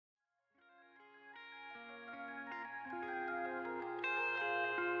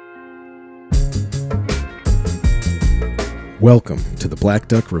Welcome to the Black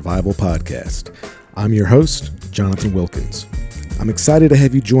Duck Revival Podcast. I'm your host, Jonathan Wilkins. I'm excited to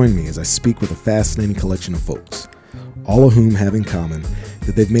have you join me as I speak with a fascinating collection of folks, all of whom have in common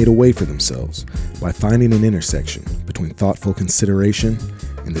that they've made a way for themselves by finding an intersection between thoughtful consideration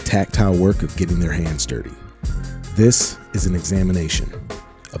and the tactile work of getting their hands dirty. This is an examination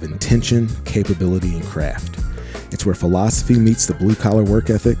of intention, capability, and craft. It's where philosophy meets the blue-collar work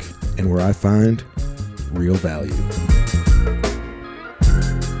ethic and where I find real value.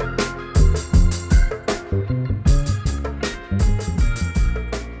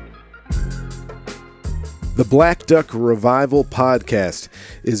 The Black Duck Revival Podcast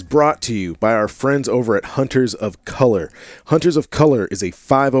is brought to you by our friends over at Hunters of Color. Hunters of Color is a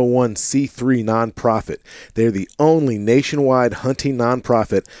 501c3 nonprofit. They're the only nationwide hunting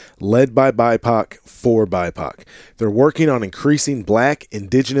nonprofit led by BIPOC for BIPOC. They're working on increasing Black,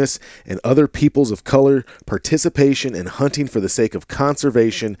 Indigenous, and other peoples of color participation in hunting for the sake of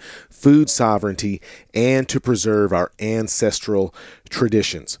conservation, food sovereignty, and to preserve our ancestral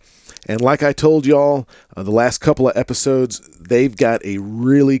traditions. And like I told y'all, the last couple of episodes, they've got a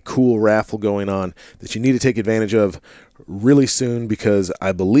really cool raffle going on that you need to take advantage of really soon, because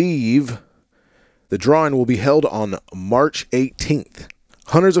I believe the drawing will be held on March 18th.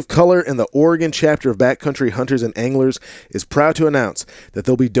 Hunters of Color and the Oregon chapter of Backcountry Hunters and Anglers is proud to announce that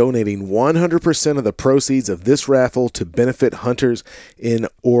they'll be donating 100% of the proceeds of this raffle to benefit hunters in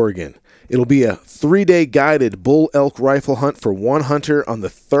Oregon. It'll be a 3-day guided bull elk rifle hunt for one hunter on the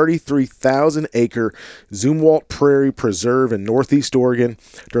 33,000-acre Zumwalt Prairie Preserve in Northeast Oregon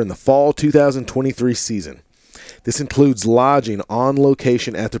during the fall 2023 season. This includes lodging on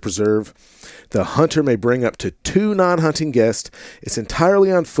location at the preserve. The hunter may bring up to 2 non-hunting guests. It's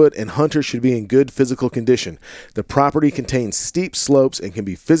entirely on foot, and hunters should be in good physical condition. The property contains steep slopes and can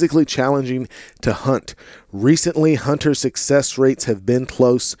be physically challenging to hunt. Recently, hunter success rates have been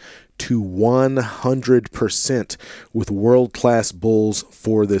close to 100% with world-class bulls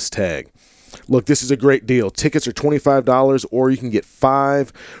for this tag. Look, this is a great deal. Tickets are $25, or you can get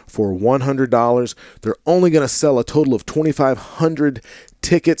 5 for $100. They're only going to sell a total of 2,500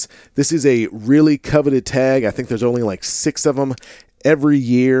 tickets. This is a really coveted tag. I think there's only like 6 of them every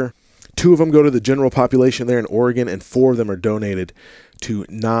year. 2 of them go to the general population there in Oregon, and 4 of them are donated to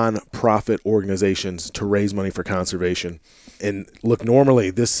non-profit organizations to raise money for conservation. And look, normally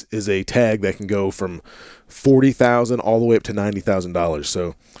this is a tag that can go from $40,000 all the way up to $90,000.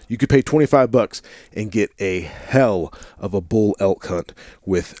 So you could pay $25 and get a hell of a bull elk hunt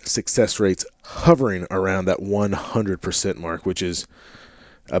with success rates hovering around that 100% mark, which is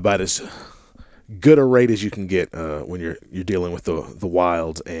about as good a rate as you can get when you're dealing with the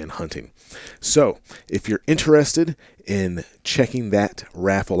wilds and hunting. So if you're interested in checking that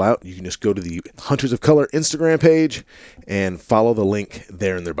raffle out, you can just go to the Hunters of Color Instagram page and follow the link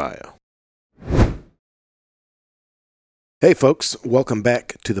there in their bio. Hey folks, welcome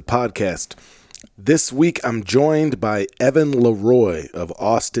back to the podcast. This week I'm joined by Evan Leroy of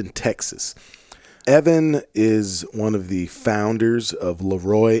Austin, Texas. Evan is one of the founders of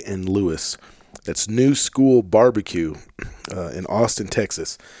Leroy and Lewis. That's New School Barbecue in Austin,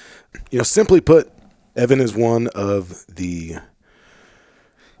 Texas. You know, simply put, Evan is one of the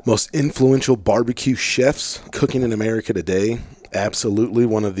most influential barbecue chefs cooking in America today. Absolutely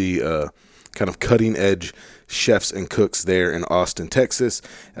one of the kind of cutting-edge chefs and cooks there in Austin, Texas,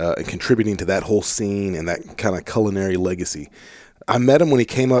 and contributing to that whole scene and that kind of culinary legacy. I met him when he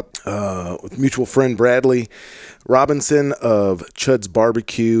came up with mutual friend Bradley Robinson of Chud's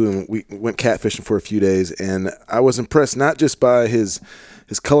Barbecue, and we went catfishing for a few days, and I was impressed not just by his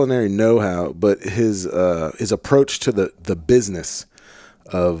culinary know-how, but his approach to the business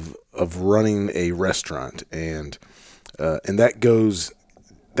of running a restaurant, and that goes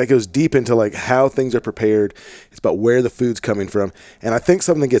deep into like how things are prepared. It's about where the food's coming from. And I think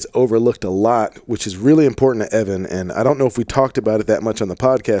something that gets overlooked a lot, which is really important to Evan, and I don't know if we talked about it that much on the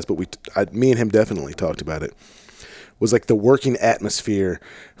podcast, but me and him definitely talked about it, was like the working atmosphere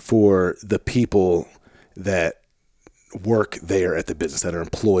for the people that work there at the business that are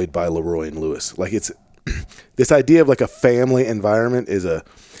employed by Leroy and Lewis. Like, it's this idea of like a family environment is a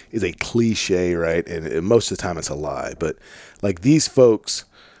cliche, right? And most of the time it's a lie, but like these folks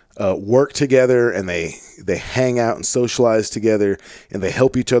work together, and they hang out and socialize together, and they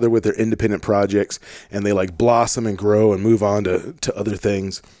help each other with their independent projects, and they like blossom and grow and move on to other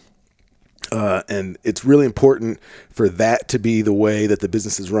things. And it's really important for that to be the way that the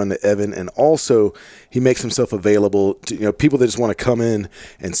business is run to Evan. And also he makes himself available to, people that just want to come in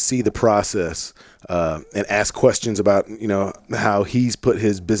and see the process, and ask questions about, how he's put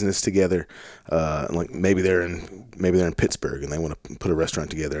his business together. Like maybe they're in Pittsburgh and they want to put a restaurant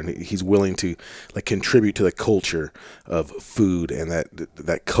together, and he's willing to like contribute to the culture of food and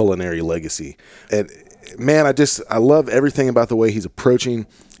that culinary legacy. And man, I love everything about the way he's approaching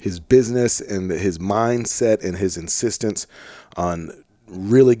his business and his mindset and his insistence on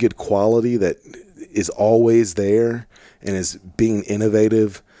really good quality that is always there and is being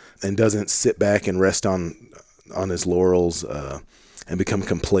innovative and doesn't sit back and rest on his laurels and become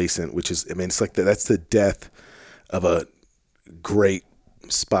complacent, which is, it's like that's the death of a great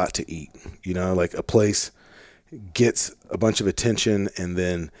spot to eat. Like a place gets a bunch of attention and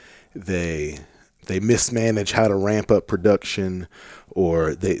then they mismanage how to ramp up production,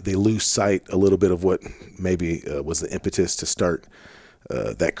 or they lose sight a little bit of what maybe was the impetus to start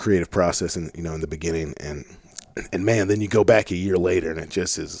that creative process in the beginning. And man, then you go back a year later and it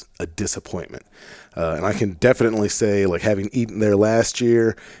just is a disappointment. And I can definitely say, like, having eaten there last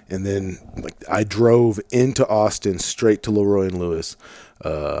year, and then like I drove into Austin straight to Leroy and Lewis.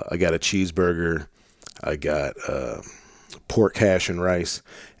 I got a cheeseburger. I got pork hash and rice,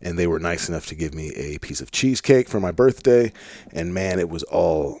 and they were nice enough to give me a piece of cheesecake for my birthday. And man, it was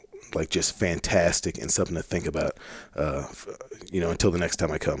all like just fantastic and something to think about, until the next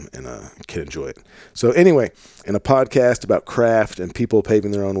time I come and can enjoy it. So anyway, in a podcast about craft and people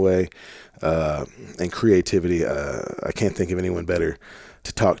paving their own way and creativity, I can't think of anyone better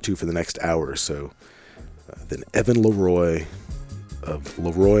to talk to for the next hour or so than Evan Leroy of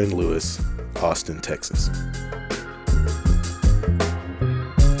Leroy and Lewis, Austin, Texas.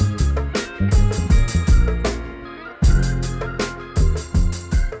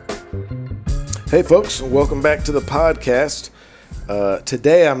 Hey folks, welcome back to the podcast.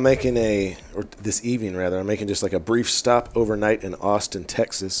 Today I'm making this evening I'm making just like a brief stop overnight in Austin,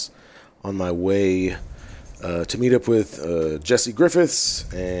 Texas on my way to meet up with Jesse Griffiths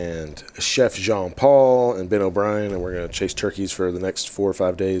and Chef Jean-Paul and Ben O'Brien, and we're going to chase turkeys for the next 4 or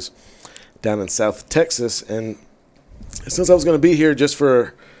 5 days down in South Texas. And since I was going to be here just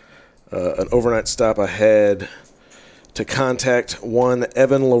for an overnight stop, I had to contact one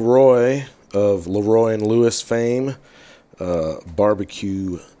Evan Leroy of Leroy and Lewis fame,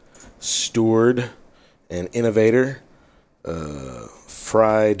 barbecue steward and innovator,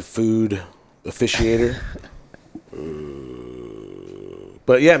 fried food officiator.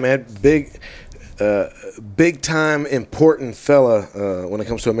 But yeah, man, big time important fella when it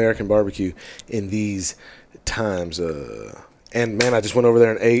comes to American barbecue in these times. And man, I just went over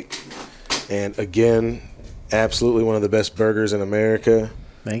there and ate, and again, absolutely one of the best burgers in America.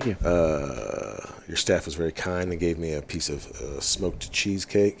 Thank you. Your staff was very kind and gave me a piece of smoked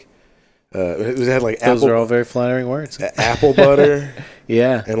cheesecake. It had like those are all very flattering words. Apple butter,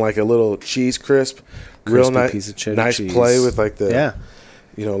 yeah, and like a little cheese crisp. Real nice piece of cheddar nice cheese. Play with like the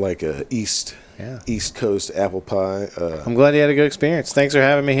like a East Coast apple pie. I'm glad you had a good experience. Thanks for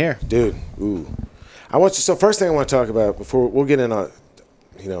having me here, dude. Ooh, so first thing I want to talk about before we'll get in on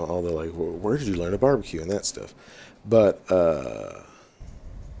all the like where did you learn to barbecue and that stuff, but.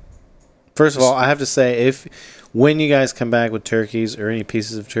 First of all, I have to say, when you guys come back with turkeys or any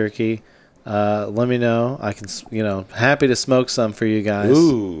pieces of turkey, let me know. I can, happy to smoke some for you guys.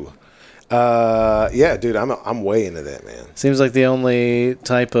 Ooh, yeah, dude, I'm way into that, man. Seems like the only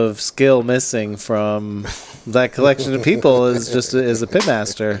type of skill missing from that collection of people is a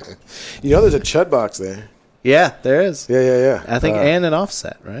pitmaster. There's a chud box there. Yeah, there is. Yeah. I think, and an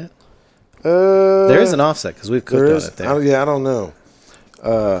offset, right? There is an offset because we've cooked on it there. I don't know.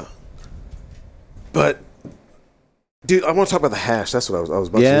 But, dude, I want to talk about the hash. That's what I was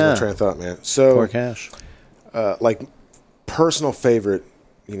about to lose my train of thought, man. So, pork hash. Like, personal favorite,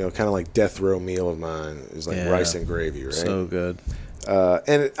 kind of like death row meal of mine is like rice and gravy, right? So good.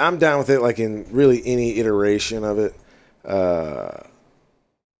 And I'm down with it, like in really any iteration of it. But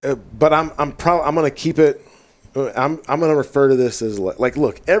I'm going to keep it. I'm going to refer to this as like,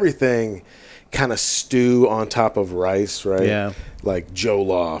 look, everything kind of stew on top of rice, right? Yeah. Like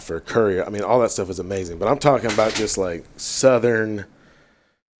jollof or curry. I mean, all that stuff is amazing. But I'm talking about just like Southern,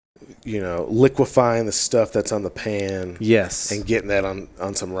 liquefying the stuff that's on the pan. Yes. And getting that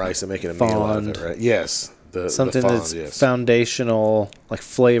on some rice and making a meal out of it, right? Yes. Something that's foundational, like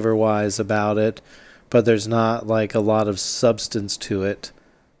flavor-wise about it, but there's not like a lot of substance to it.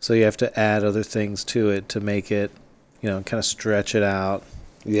 So you have to add other things to it to make it, kind of stretch it out.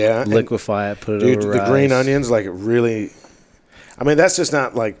 Yeah. Liquefy it, put it over rice. The green onions, like really... I mean, that's just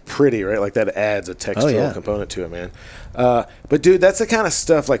not like pretty, right? Like that adds a textural component to it, man. But dude, that's the kind of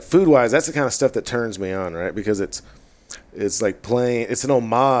stuff, like food wise, that's the kind of stuff that turns me on, right? Because it's like playing, it's an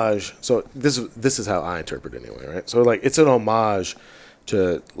homage. So this is how I interpret it anyway, right? So like it's an homage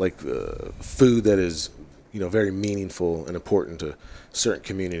to like food that is, very meaningful and important to certain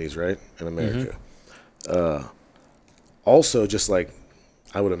communities, right, in America. Also, just like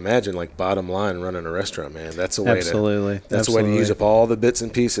I would imagine, like bottom line, running a restaurant, man. That's a way That's a way to use up all the bits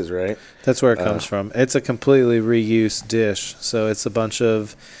and pieces, right? That's where it comes from. It's a completely reused dish, so it's a bunch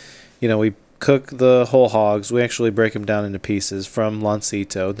of, we cook the whole hogs. We actually break them down into pieces from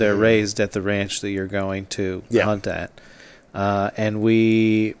Loncito. They're raised at the ranch that you're going to hunt at. And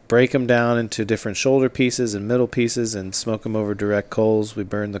we break them down into different shoulder pieces and middle pieces and smoke them over direct coals. We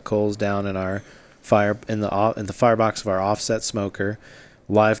burn the coals down in our fire in the firebox of our offset smoker.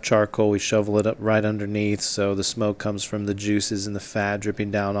 Live charcoal, we shovel it up right underneath so the smoke comes from the juices and the fat dripping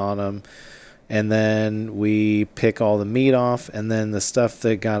down on them. And then we pick all the meat off, and then the stuff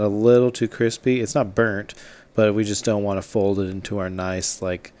that got a little too crispy, it's not burnt, but we just don't want to fold it into our nice,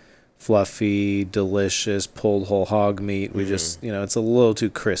 like, fluffy, delicious, pulled whole hog meat. We just, it's a little too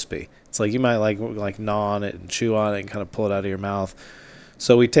crispy. It's like you might like gnaw on it and chew on it and kind of pull it out of your mouth.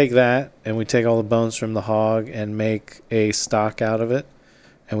 So we take that, and we take all the bones from the hog and make a stock out of it.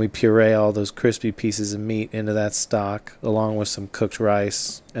 And we puree all those crispy pieces of meat into that stock, along with some cooked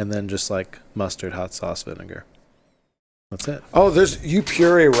rice, and then just like mustard, hot sauce, vinegar. That's it. Oh, you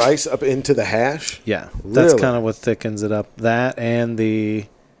puree rice up into the hash? Yeah, that's kind of what thickens it up. That and the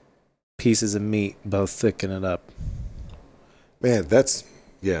pieces of meat both thicken it up. Man, it's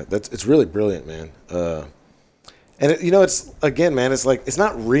really brilliant, man. And it's again, man, it's like it's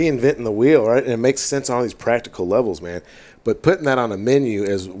not reinventing the wheel, right? And it makes sense on all these practical levels, man. But putting that on a menu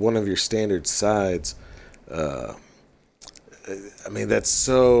as one of your standard sides, I mean, that's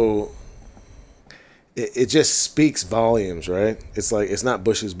so. It just speaks volumes, right? It's like it's not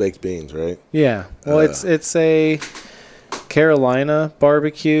Bush's baked beans, right? Yeah. Well, it's a Carolina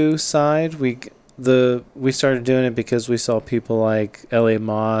barbecue side. We started doing it because we saw people like L.A.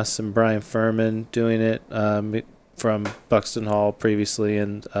 Moss and Brian Furman doing it from Buxton Hall previously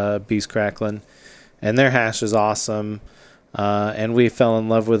and Beast Cracklin', and their hash is awesome. And we fell in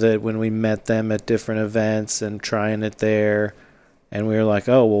love with it when we met them at different events and trying it there. And we were like,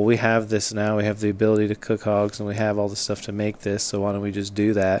 oh, well, we have this now. We have the ability to cook hogs, and we have all the stuff to make this, so why don't we just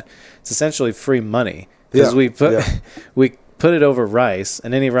do that? It's essentially free money. Because we put it over rice,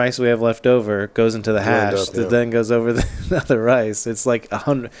 and any rice we have left over goes into the hash that then goes over the other rice. It's like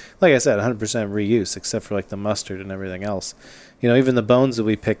 100%, like I said, 100% reuse, except for like the mustard and everything else. Even the bones that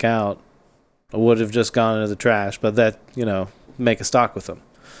we pick out would have just gone into the trash, but that, make a stock with them.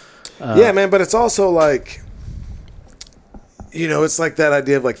 Yeah, man, but it's also like, it's like that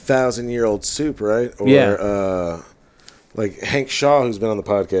idea of like 1,000-year-old soup, right? Or like Hank Shaw, who's been on the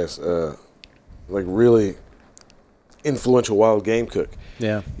podcast, like really influential wild game cook.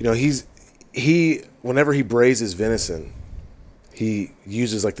 Yeah. He whenever he braises venison, he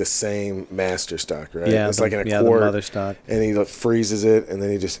uses like the same master stock, right? Yeah, it's like in a the quart, mother stock. And he like freezes it, and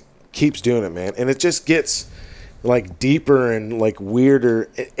then he just keeps doing it, man. And it just gets like deeper and like weirder.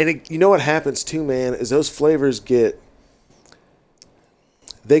 And you know what happens too, man, is those flavors get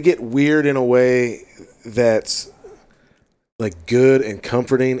weird in a way that's like good and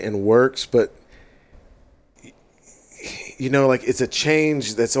comforting and works, but like it's a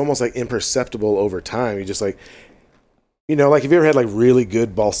change that's almost like imperceptible over time. You just like, like have you ever had like really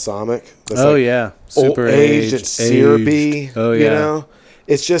good balsamic? That's super aged and syrupy. Oh yeah.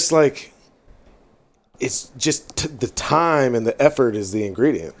 It's just like, it's just the time and the effort is the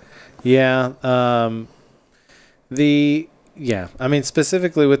ingredient. Yeah. I mean,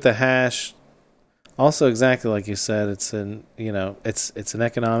 specifically with the hash, also exactly like you said, it's an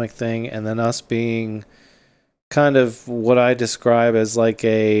economic thing, and then us being kind of what I describe as like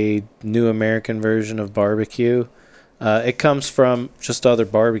a new American version of barbecue. It comes from just other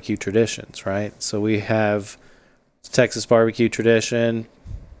barbecue traditions, right? So we have Texas barbecue tradition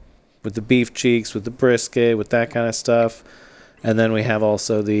with the beef cheeks, with the brisket, with that kind of stuff. And then we have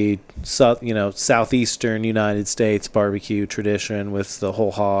also the southeastern United States barbecue tradition with the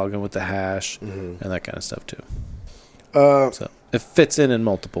whole hog and with the hash and that kind of stuff too. So it fits in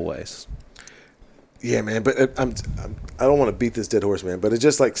multiple ways. Yeah, man. But I don't want to beat this dead horse, man. But it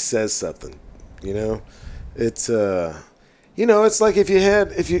just like says something, It's it's like if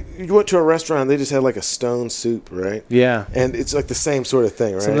you went to a restaurant, they just had like a stone soup, right? Yeah. And it's like the same sort of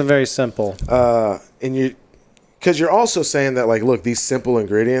thing, right? Something very simple. Because you're also saying that, like, look, these simple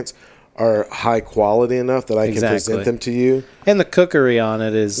ingredients are high quality enough that I can present them to you. And the cookery on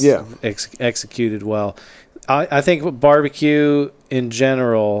it is executed well. I think barbecue in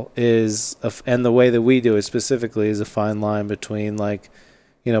general is, and the way that we do it specifically, is a fine line between like,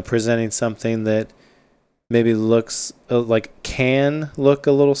 presenting something that maybe looks can look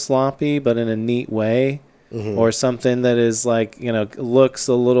a little sloppy, but in a neat way. Mm-hmm. Or something that is like, looks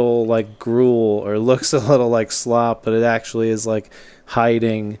a little like gruel or looks a little like slop, but it actually is like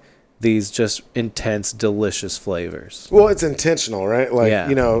hiding these just intense, delicious flavors. Well, it's intentional, right? Like,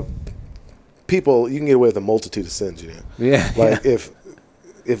 people, you can get away with a multitude of sins, Yeah. Like if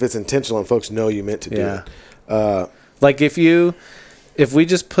it's intentional and folks know you meant to do it. Like if we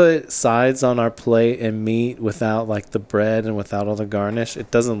just put sides on our plate and meat without like the bread and without all the garnish, it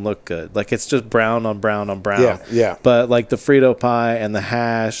doesn't look good. Like it's just brown on brown on brown. Yeah. But like the Frito pie and the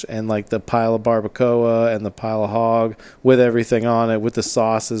hash and like the pile of barbacoa and the pile of hog with everything on it, with the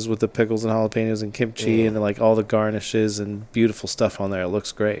sauces, with the pickles and jalapenos and kimchi and like all the garnishes and beautiful stuff on there, it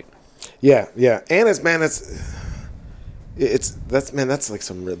looks great. Yeah. And that's like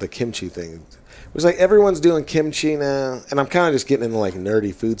the kimchi thing. It's like everyone's doing kimchi now, and I'm kind of just getting into like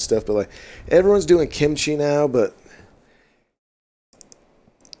nerdy food stuff, but like everyone's doing kimchi now, but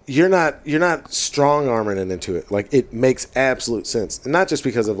you're not strong arming it into it. Like it makes absolute sense, and not just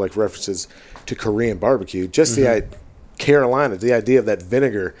because of like references to Korean barbecue, just Carolina, the idea of that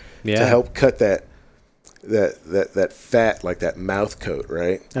vinegar to help cut that fat, like that mouth coat,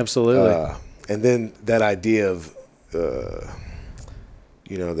 right? Absolutely. And then that idea of the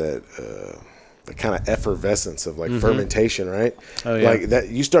kind of effervescence of like fermentation, right? Oh, yeah. Like that,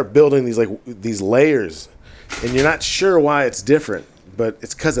 you start building these layers, and you're not sure why it's different, but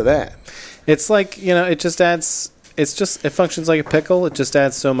it's because of that. It's like it just adds. It functions like a pickle. It just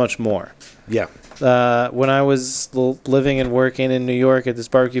adds so much more. Yeah. When I was living and working in New York at this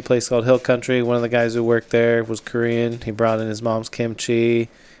barbecue place called Hill Country, one of the guys who worked there was Korean. He brought in his mom's kimchi.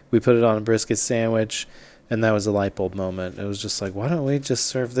 We put it on a brisket sandwich. And that was a light bulb moment. It was just like, why don't we just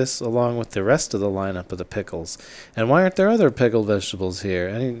serve this along with the rest of the lineup of the pickles? And why aren't there other pickled vegetables here?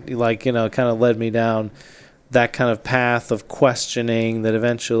 And he kind of led me down that kind of path of questioning that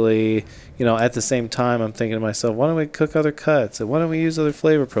eventually, at the same time, I'm thinking to myself, why don't we cook other cuts? And why don't we use other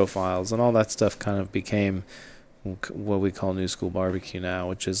flavor profiles? And all that stuff kind of became what we call new school barbecue now,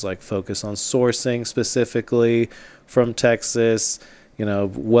 which is like focus on sourcing specifically from Texas,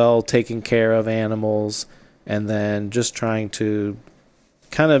 well taken care of animals, and then just trying to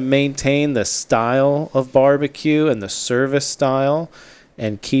kind of maintain the style of barbecue and the service style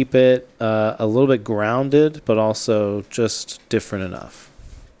and keep it a little bit grounded, but also just different enough.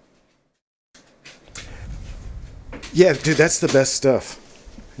 Yeah, dude, that's the best stuff.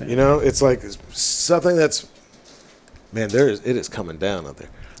 Yeah. It's like something that's, man, it is coming down out there.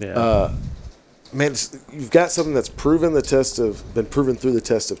 Yeah. Man, you've got something that's been proven through the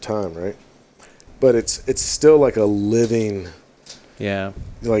test of time, right? But it's still like a living,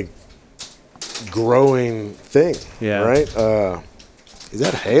 like growing thing, right? Is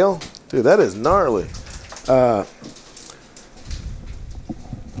that hail? Dude, that is gnarly. Yeah,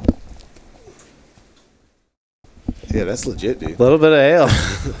 that's legit, dude. A little bit of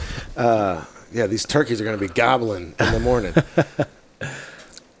hail. Yeah, these turkeys are going to be gobbling in the morning.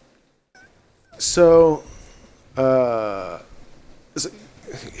 So, have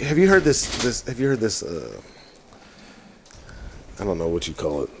you heard this? Have you heard this? I don't know what you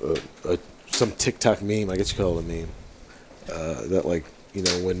call it. Some TikTok meme. I guess you call it a meme. That like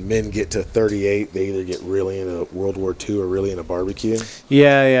when men get to 38, they either get really into World War II or really into barbecue.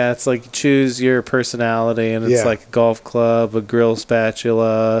 Yeah. It's like choose your personality, and it's like a golf club, a grill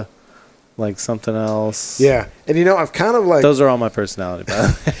spatula, like something else. Yeah, and I've kind of like those are all my personality. By the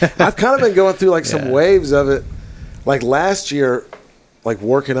way. I've kind of been going through like some waves of it. Like last year, like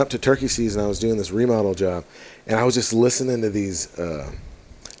working up to turkey season, I was doing this remodel job, and I was just listening to these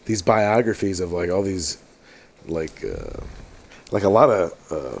biographies of like all these like a lot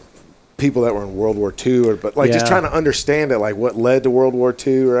of people that were in World War II, just trying to understand it, like what led to World War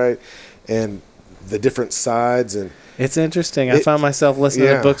II, right, and the different sides. And it's interesting. I found myself listening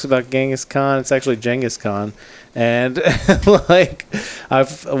to books about Genghis Khan. It's actually Genghis Khan, and like I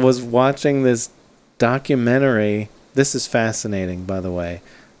was watching this documentary. This is fascinating, by the way,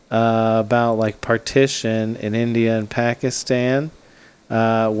 about like partition in India and Pakistan.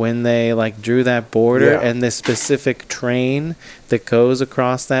 When they like drew that border and this specific train that goes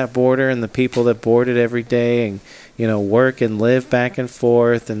across that border and the people that board it every day and work and live back and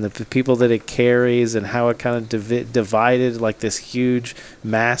forth and the people that it carries and how it kind of divided like this huge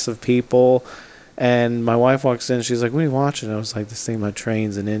mass of people. And my wife walks in. She's like, "What are you watching?" I was like, "This thing about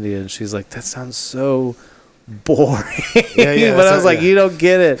trains in India." And she's like, "That sounds so boring." Yeah, but I was like, "You don't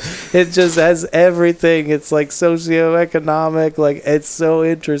get it. It just has everything. It's like socioeconomic. Like it's so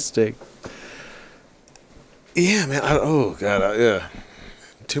interesting." Yeah, man. Oh God, yeah.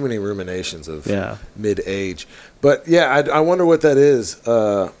 Too many ruminations of mid-age. But yeah, I wonder what that is.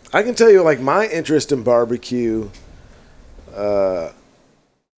 I can tell you, like, my interest in barbecue.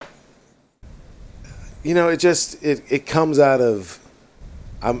 You know, it comes out of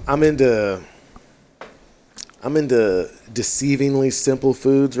I'm into deceivingly simple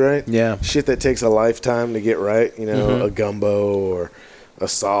foods, right? Yeah. Shit that takes a lifetime to get right, you know, a gumbo or a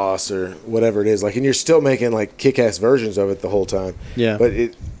sauce or whatever it is. Like, and you're still making like kick-ass versions of it the whole time. Yeah. But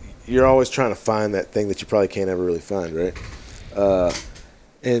you're always trying to find that thing that you probably can't ever really find, right?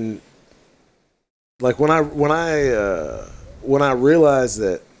 And like when I realized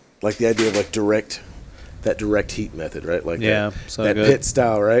that, like, the idea of like direct heat method, right? Like that pit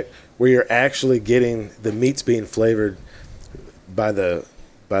style, right? Where you're actually getting the meats being flavored by the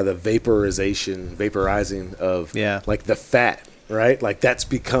vaporizing of like the fat, right? Like that's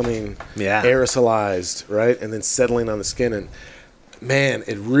becoming aerosolized, right? And then settling on the skin. And man,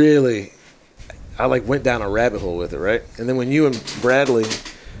 it really, I like went down a rabbit hole with it, right? And then when you and Bradley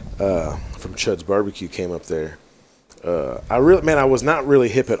from Chud's Barbecue came up there, I was not really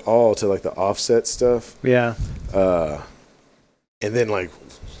hip at all to like the offset stuff. Yeah. And then like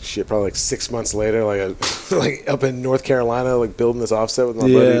shit, probably like 6 months later, like like up in North Carolina, like building this offset with my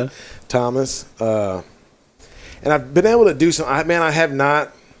buddy Thomas. And I've been able to do some. I have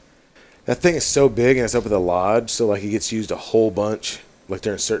not. That thing is so big, and it's up at the lodge, so like it gets used a whole bunch, like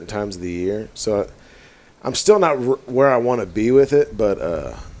during certain times of the year. So I'm still not where I want to be with it,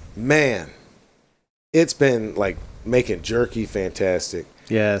 but man, it's been like making jerky fantastic.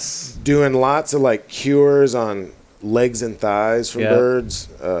 Yes. Doing lots of like cures on legs and thighs from birds,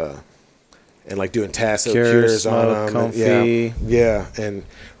 and like doing tasso cures on them. Comfy. Yeah, and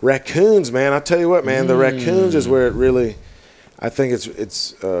raccoons, man. I'll tell you what, man. The raccoons is where it really, I think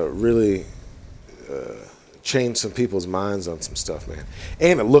it's really changed some people's minds on some stuff, man.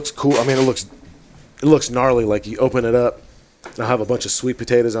 And it looks cool. I mean, it looks gnarly. Like you open it up, I'll have a bunch of sweet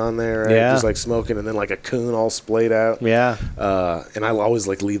potatoes on there, right? Just like smoking, and then like a coon all splayed out. Yeah. And I'll always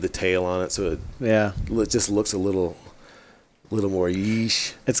like leave the tail on it, so it just looks a little more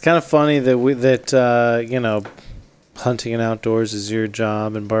yeesh. It's kind of funny that you know, hunting and outdoors is your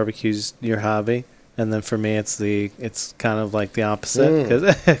job and barbecue's your hobby. And then for me, it's kind of like the opposite,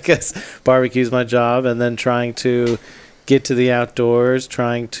 because barbecue's my job, and then trying to get to the outdoors,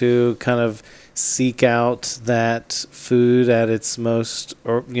 trying to kind of seek out that food at its most,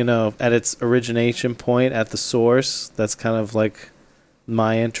 or you know, at its origination point, at the source. That's kind of like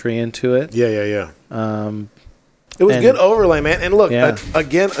my entry into it. Yeah. It was good overlay, man. And look,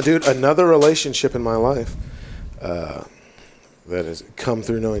 again, dude, another relationship in my life that has come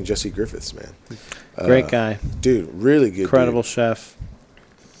through knowing Jesse Griffiths, man. Great guy. Dude, really good Incredible chef.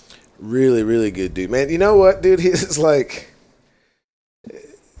 Really, really good dude. Man, you know what, dude? He's like,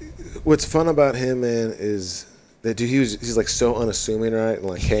 what's fun about him, man, is that dude, he's like so unassuming, right? And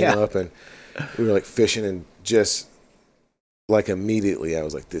like came up and we were like fishing, and just like immediately I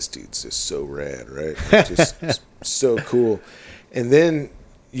was like, this dude's just so rad, right? Just so cool. And then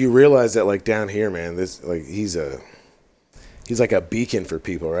you realize that like down here, man, this like he's like a beacon for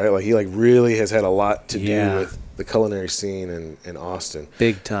people, right? Like he like really has had a lot to do with the culinary scene in Austin.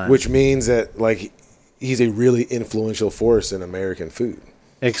 Big time. Which means that like he's a really influential force in American food.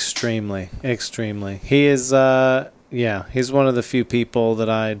 Extremely. He is he's one of the few people that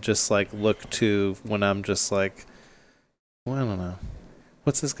I just like look to when I'm just like, well, I don't know.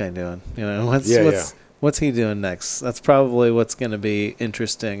 What's this guy doing? You know, what's he doing next? That's probably what's going to be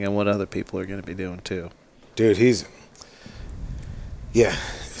interesting, and what other people are going to be doing too. Dude, he's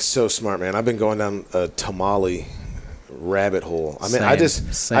so smart, man. I've been going down a tamale rabbit hole. I mean, I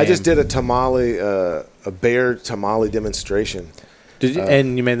just did a tamale, a bear tamale demonstration. Did you?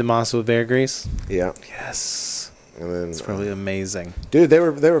 And you made the masa with bear grease? Yeah. Yes. And then it's probably amazing, dude. They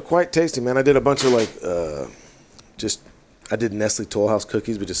were quite tasty, man. I did a bunch of like I did Nestle Toll House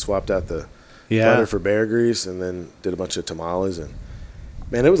cookies, but just swapped out the butter for bear grease, and then did a bunch of tamales. And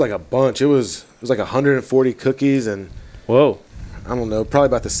man, it was like a bunch. It was like 140 cookies, and whoa. I don't know, probably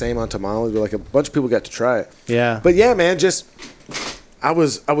about the same on tamales, but like a bunch of people got to try it. Yeah. But yeah, man, just I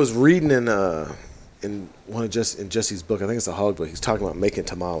was reading in Jesse's book, I think it's the Hog book. He's talking about making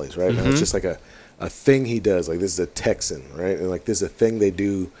tamales, right? And it's just like a thing he does. Like this is a Texan, right? And like this is a thing they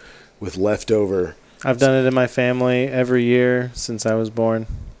do with leftover. I've done it in my family every year since I was born.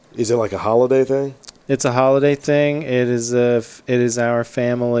 Is it like a holiday thing? It's a holiday thing. It is our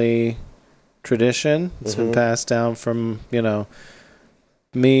family tradition. It's been passed down from,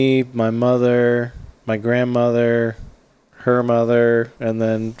 me, my mother, my grandmother, her mother, and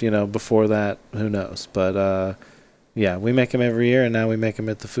then, before that, who knows. But, yeah, we make them every year, and now we make them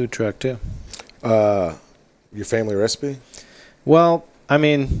at the food truck, too. Your family recipe? Well, I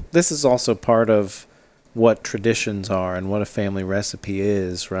mean, this is also part of what traditions are and what a family recipe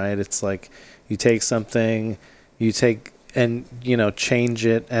is, right? It's like you take something, and, change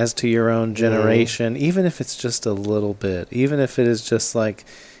it as to your own generation, even if it's just a little bit, even if it is just like,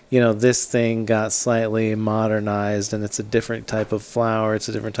 this thing got slightly modernized and it's a different type of flour, it's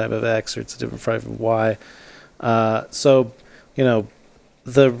a different type of X, or it's a different type of Y. So,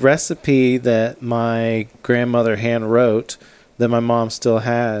 the recipe that my grandmother hand wrote that my mom still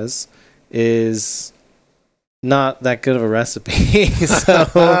has is not that good of a recipe. So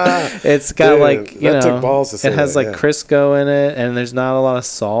it's got took balls to say it has that, Crisco in it, and there's not a lot of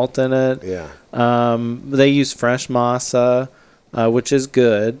salt in it. Yeah. They use fresh masa, which is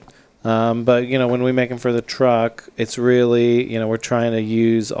good. But when we make them for the truck, it's really, we're trying to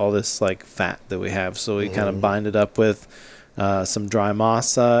use all this fat that we have. So we kind of bind it up with some dry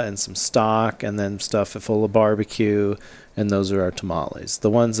masa and some stock, and then stuff it full of barbecue, and those are our tamales. The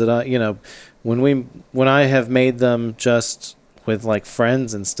ones that when I have made them just with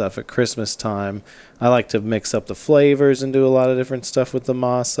friends and stuff at Christmas time, I like to mix up the flavors and do a lot of different stuff with the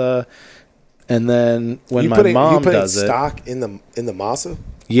masa. And then when my mom does it, stock in the masa.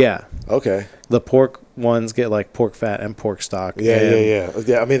 Yeah. Okay. The pork ones get pork fat and pork stock. Yeah.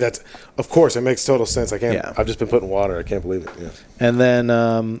 I mean, that's, of course, it makes total sense. Yeah. I've just been putting water. I can't believe it. Yeah. And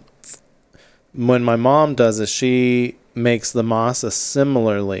then when my mom does it, she makes the masa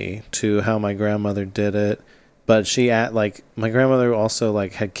similarly to how my grandmother did it. But she my grandmother also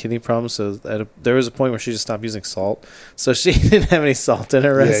had kidney problems, so there was a point where she just stopped using salt, so she didn't have any salt in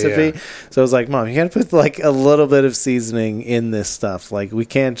her recipe. Yeah. So I was like, Mom, you gotta put a little bit of seasoning in this stuff. We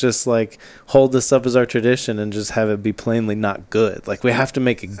can't just hold this up as our tradition and just have it be plainly not good. We have to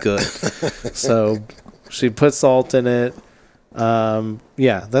make it good. So she put salt in it.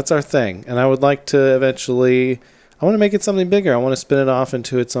 Yeah, that's our thing, and I would like to eventually. I want to make it something bigger. I want to spin it off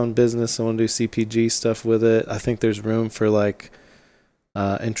into its own business. I want to do CPG stuff with it. I think there's room for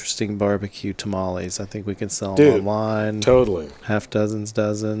interesting barbecue tamales. I think we can sell them online. Totally. Half dozens.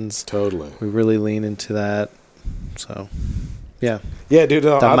 Totally. We really lean into that. So, yeah. Yeah, dude.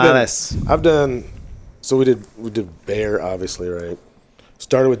 Tamales. I've done. So we did bear, obviously, right?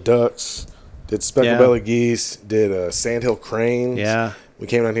 Started with ducks. Did speckled belly geese. Did sandhill cranes. Yeah. We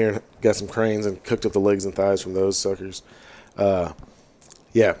came down here and got some cranes and cooked up the legs and thighs from those suckers. Feral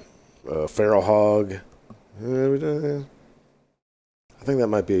hog. I think that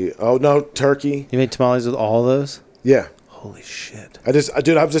might be. Oh no, turkey. You made tamales with all those? Yeah. Holy shit! I've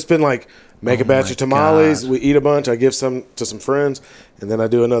just been make a batch of tamales. God. We eat a bunch. I give some to some friends, and then I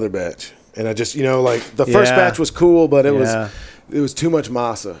do another batch. And I just the first batch was cool, but it was too much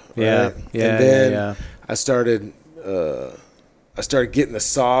masa. Right? Yeah. And then I started. I started getting the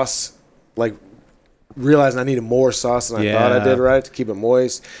sauce, realizing I needed more sauce than I thought I did, right, to keep it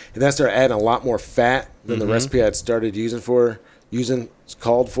moist. And then I started adding a lot more fat than the recipe I had started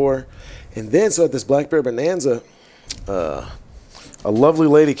called for. And then, so at this Black Bear Bonanza, a lovely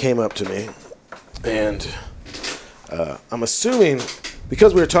lady came up to me, and I'm assuming,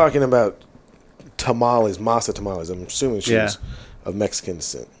 because we were talking about tamales, masa tamales, I'm assuming she was of Mexican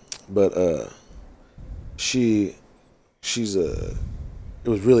descent. But it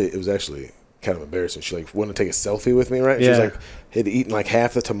was actually kind of embarrassing. She wanted to take a selfie with me, right? Yeah. She was had eaten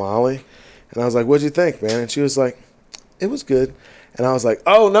half the tamale, and I was like, "What'd you think, man?" And she was like, "It was good." And I was like,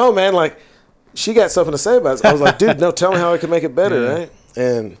 "Oh no, man! She got something to say about it." I was like, "Dude, no, tell me how I can make it better, right?"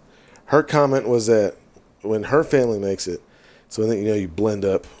 And her comment was that when her family makes it, so then you blend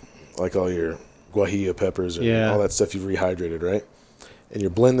up all your guajillo peppers or all that stuff you've rehydrated, right? And you're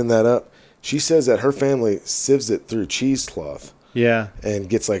blending that up. She says that her family sieves it through cheesecloth. Yeah. And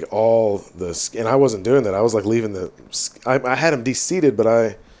gets all the skin. And I wasn't doing that. I was leaving I had them de-seeded, but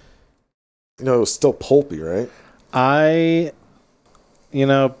it was still pulpy, right? I've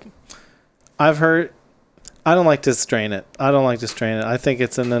heard, I don't like to strain it. I think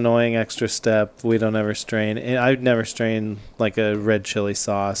it's an annoying extra step. We don't ever strain. I'd never strain a red chili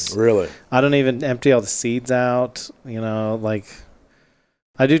sauce. Really? I don't even empty all the seeds out,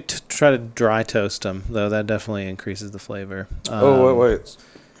 I do try to dry toast them, though. That definitely increases the flavor. Wait.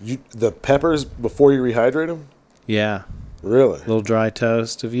 The peppers before you rehydrate them? Yeah. Really? A little dry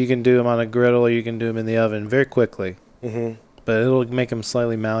toast. If you can do them on a griddle, you can do them in the oven very quickly. Mm-hmm. but it'll make them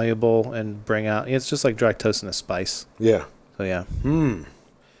slightly malleable and bring out. It's just like dry toast and a spice. Yeah. So yeah.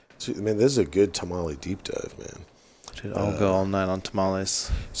 So, man, this is a good tamale deep dive, man. Dude, I'll go all night on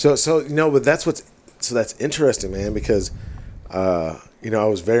tamales. So but that's interesting, man, because I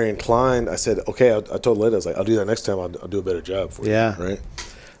was very inclined. I said, okay, I told Leda, I was like, I'll do that next time. I'll do a better job for you. Yeah. Right.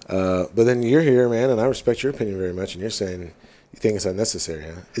 But then you're here, man, and I respect your opinion very much, and you're saying you think it's unnecessary,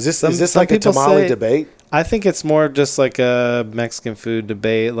 huh? Is this like a tamale debate? I think it's more just like a Mexican food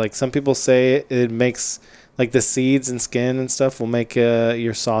debate. Like some people say it makes, like the seeds and skin and stuff will make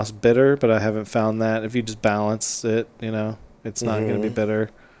your sauce bitter, but I haven't found that. If you just balance it, it's not going to be bitter.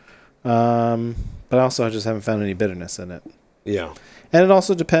 But also I just haven't found any bitterness in it. Yeah. And it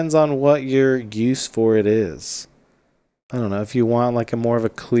also depends on what your use for it is. I don't know. If you want like a more of a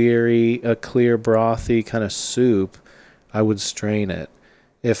clear brothy kind of soup, I would strain it.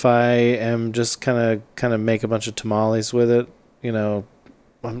 If I am just kind of make a bunch of tamales with it,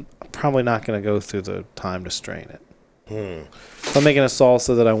 I'm probably not going to go through the time to strain it. If I'm making a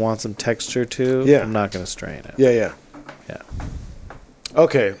salsa that I want some texture to, I'm not going to strain it. Yeah.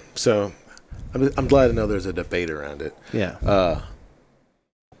 Okay, so I'm glad to know there's a debate around it. Yeah.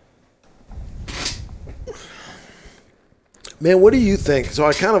 Man, what do you think? So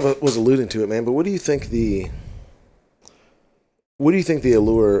I kind of was alluding to it, man, but what do you think the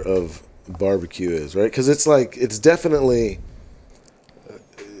allure of barbecue is, right? Because it's definitely,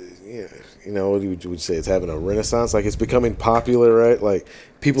 what would you say? It's having a renaissance. Like it's becoming popular, right? Like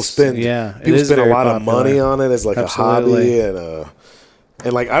people spend a lot of money on it as like a hobby,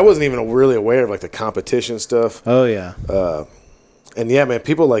 and like I wasn't even really aware of like the competition stuff. Oh yeah. And yeah, man,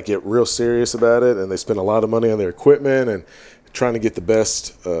 people like get real serious about it, and they spend a lot of money on their equipment and trying to get the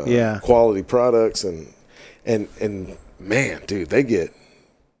best quality products, and man, dude,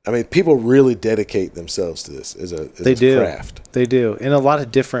 people really dedicate themselves to this as a craft. They do in a lot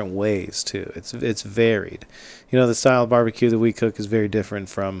of different ways too. It's varied. The style of barbecue that we cook is very different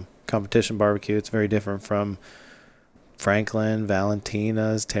from competition barbecue. It's very different from Franklin,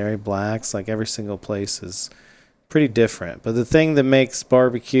 Valentina's, Terry Black's. Like every single place is pretty different. But the thing that makes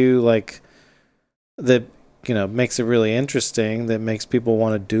barbecue makes it really interesting, that makes people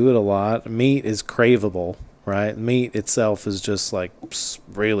want to do it a lot. Meat is craveable, right? Meat itself is just like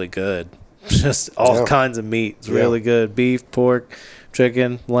really good. Just all kinds of meat. It's really good. Beef, pork,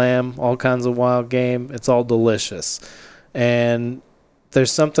 chicken, lamb, all kinds of wild game. It's all delicious. And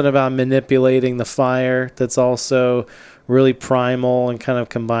there's something about manipulating the fire that's also really primal, and kind of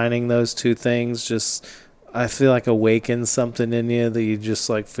combining those two things just, I feel like, awakens something in you that you just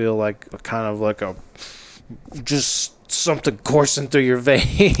like feel like kind of like just something coursing through your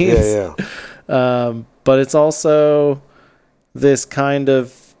veins. Yeah. But it's also this kind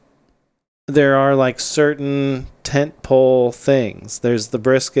of, there are like certain tentpole things. There's the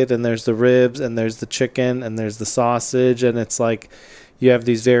brisket, and there's the ribs, and there's the chicken, and there's the sausage, and it's like you have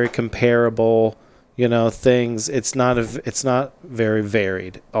these very comparable, things. It's not very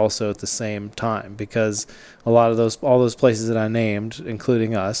varied also at the same time, because all those places that I named,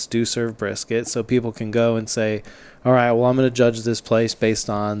 including us, do serve brisket, so people can go and say, all right, well, I'm going to judge this place based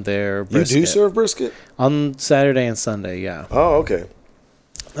on their brisket. You do serve brisket? On Saturday and Sunday, yeah. Oh, okay.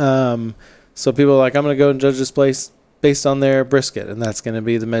 So people are like, I'm going to go and judge this place based on their brisket, and that's going to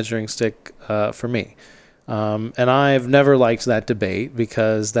be the measuring stick for me. And I've never liked that debate,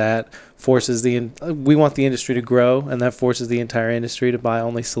 because that forces we want the industry to grow, and that forces the entire industry to buy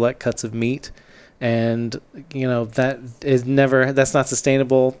only select cuts of meat. And, that's not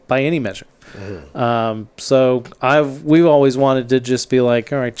sustainable by any measure. Mm-hmm. So we've always wanted to just be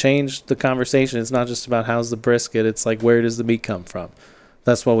like, all right, change the conversation. It's not just about how's the brisket. It's like, where does the meat come from?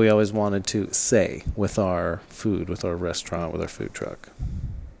 That's what we always wanted to say with our food, with our restaurant, with our food truck.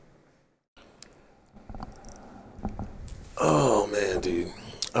 Oh man, dude,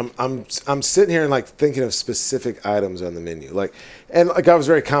 I'm sitting here and like thinking of specific items on the menu, and I was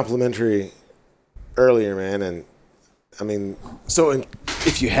very complimentary earlier, man, and I mean,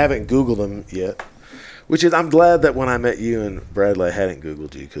 if you haven't Googled them yet, which is, I'm glad that when I met you and Bradley, I hadn't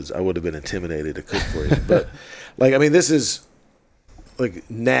Googled you, because I would have been intimidated to cook for you. But this is like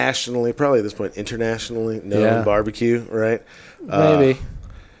nationally, probably at this point internationally known barbecue, right? Maybe.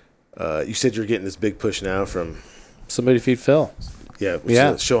 You said you're getting this big push now from Somebody Feed Phil. Yeah, which is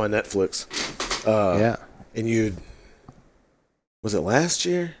a show on Netflix. And was it last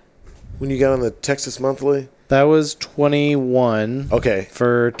year when you got on the Texas Monthly? That was 21. Okay.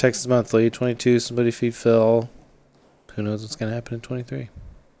 For Texas Monthly. 22, Somebody Feed Phil. Who knows what's going to happen in 23?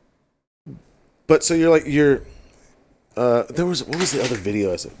 But so you're There was, what was the other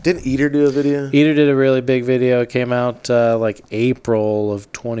video? Didn't Eater do a video? Eater did a really big video. It came out like April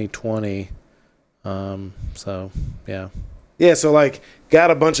of 2020. So yeah. Yeah, so like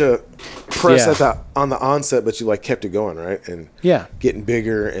got a bunch of press on the onset, but you like kept it going, right? And getting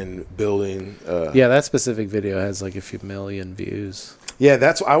bigger and building. That specific video has like a few million views.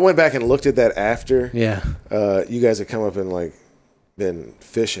 Yeah, I went back and looked at that after. Yeah. You guys had come up and like been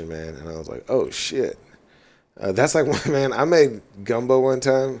fishing, man, and I was like, oh shit. That's like, man, I made gumbo one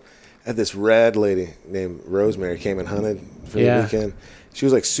time. I had this rad lady named Rosemary came and hunted for the weekend. She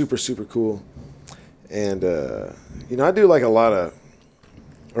was like super, super cool. And, I do like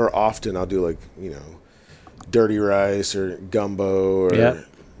often I'll do like, dirty rice or gumbo or,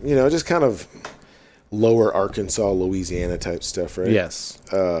 just kind of lower Arkansas, Louisiana type stuff, right? Yes.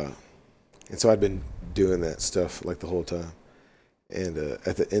 And so I'd been doing that stuff like the whole time. And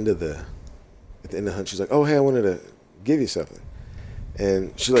at the end of the hunt, she's like, oh, hey, I wanted to give you something.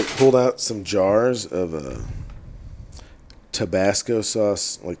 And she like pulled out some jars of Tabasco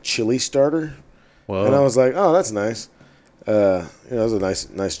sauce, like chili starter. Whoa. And I was like, oh, that's nice. It was a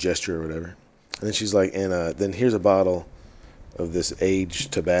nice gesture or whatever. And then she's like, and then here's a bottle of this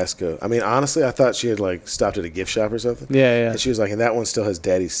aged Tabasco. I mean, honestly, I thought she had like stopped at a gift shop or something. Yeah. And she was like, and that one still has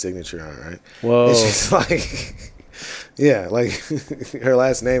Daddy's signature on it, right? Whoa. And she's like, yeah, like her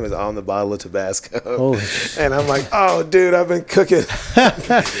last name is on the bottle of Tabasco. Holy and I'm like, oh, dude, I've been cooking.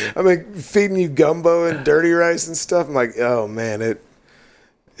 I've been feeding you gumbo and dirty rice and stuff. I'm like, oh, man, it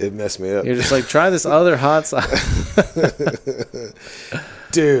messed me up. You're just like, try this other hot sauce.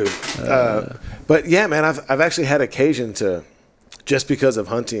 Dude. But yeah, man, I've actually had occasion to, just because of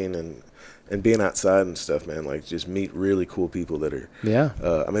hunting and being outside and stuff, man, like just meet really cool people that are,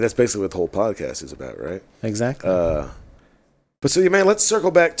 I mean, that's basically what the whole podcast is about, right? Exactly. But so, man, let's circle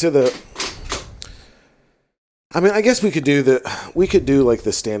back to I mean, I guess we could do like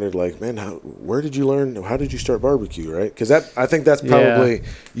the standard, like, man, where did you learn? How did you start barbecue, right? Because I think that's probably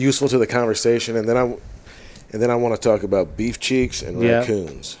useful to the conversation. And then I want to talk about beef cheeks and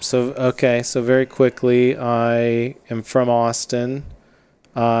raccoons. So very quickly, I am from Austin.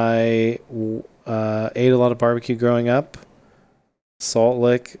 I ate a lot of barbecue growing up, Salt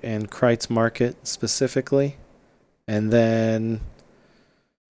Lick and Kreitz Market specifically, and then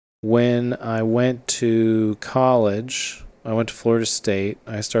when I went to college, I went to Florida State.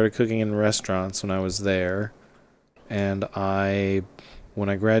 I started cooking in restaurants when I was there. And when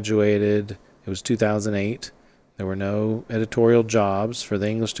I graduated, it was 2008. There were no editorial jobs for the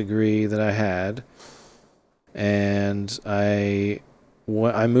English degree that I had. And I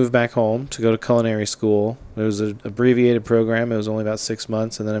moved back home to go to culinary school. It was an abbreviated program. It was only about 6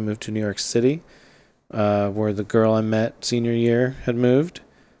 months. And then I moved to New York City, where the girl I met senior year had moved.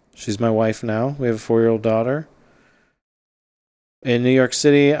 She's my wife now. We have a 4-year-old daughter. In New York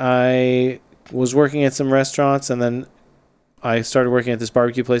City, I was working at some restaurants, and then I started working at this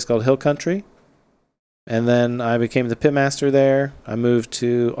barbecue place called Hill Country. And then I became the pitmaster there. I moved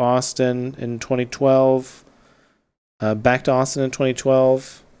to Austin in 2012. Back to Austin in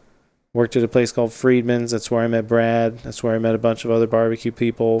 2012. Worked at a place called Friedman's. That's where I met Brad. That's where I met a bunch of other barbecue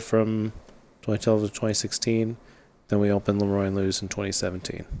people from 2012 to 2016. Then we opened Leroy and Lou's in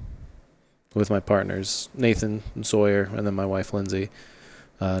 2017 with my partners, Nathan and Sawyer, and then my wife, Lindsay.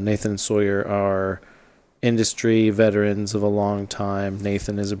 Nathan and Sawyer are industry veterans of a long time.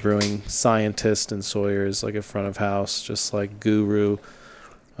 Nathan is a brewing scientist, and Sawyer is like a front of house, just like guru.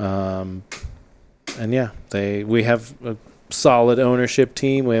 And yeah, we have a solid ownership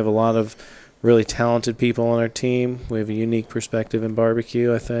team. We have a lot of really talented people on our team. We have a unique perspective in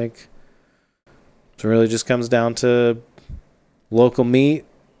barbecue, I think. So it really just comes down to local meat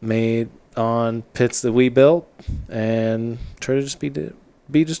made on pits that we built, and try to just be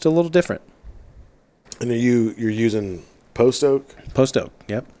just a little different. And you're using post oak? Post oak,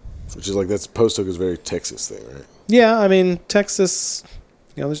 yep. Which is like, post oak is a very Texas thing, right? Yeah, I mean, Texas,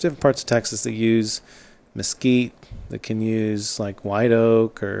 there's different parts of Texas that use mesquite, that can use like white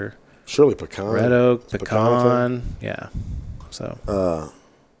oak or surely pecan, red oak, pecan. Yeah. So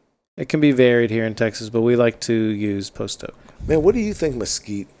it can be varied here in Texas, but we like to use post oak. Man, what do you think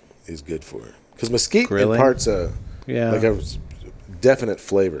mesquite is good for? Because mesquite Grilling? Imparts a definite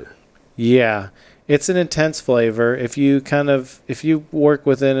flavor. Yeah, it's an intense flavor. If you work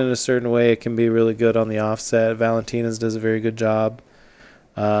within it in a certain way, it can be really good on the offset. Valentina's does a very good job.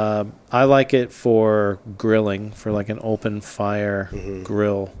 I like it for grilling, for like an open fire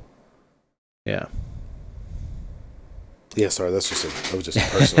grill. Yeah. Yeah, sorry, that was just a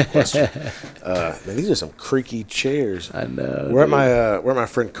personal question. Man, these are some creaky chairs. I know. We're at my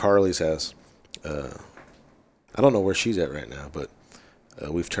friend Carly's house. I don't know where she's at right now, but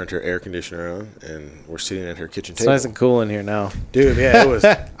we've turned her air conditioner on, and we're sitting at her kitchen It's table. nice and cool in here now. Dude, yeah, it was.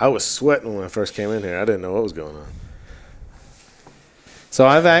 I was sweating when I first came in here. I didn't know what was going on. So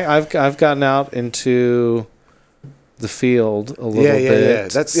I've gotten out into the field a little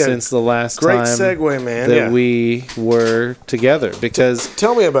bit since the last great time segue, man. that we were together. Because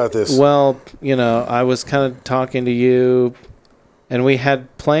tell me about this. Well, I was kind of talking to you, and we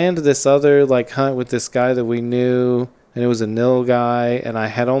had planned this other hunt with this guy that we knew, and it was a nil guy, and I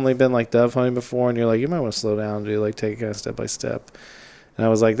had only been dove hunting before, and you're like, you might want to slow down, dude, take it kind of step by step. And I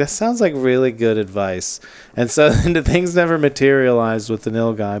was like, that sounds like really good advice. And so the things never materialized with the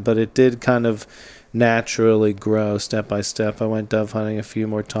nil guy, but it did kind of naturally grow step by step. I went dove hunting a few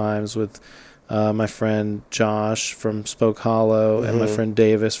more times with my friend Josh from Spoke Hollow and my friend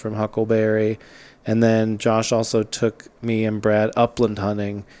Davis from Huckleberry. And then Josh also took me and Brad upland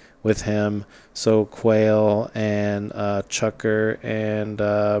hunting with him. So quail and chucker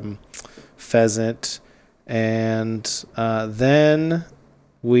and pheasant. And then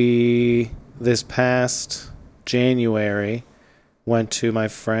we, this past January, went to my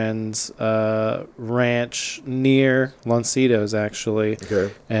friend's ranch near Loncitos, actually.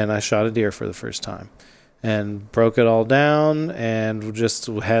 Okay. And I shot a deer for the first time. And broke it all down and just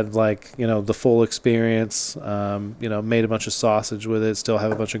had the full experience. Made a bunch of sausage with it. Still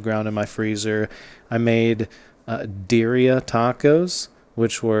have a bunch of ground in my freezer. I made birria tacos,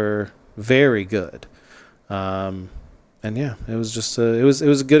 which were very good. And yeah, it was just it was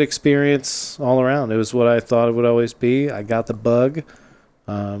a good experience all around. It was what I thought it would always be. I got the bug.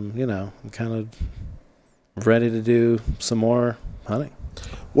 I'm kind of ready to do some more hunting.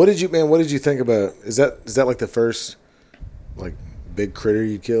 What did you think about? Is that the first big critter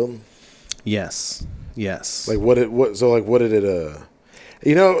you killed? Yes. What did it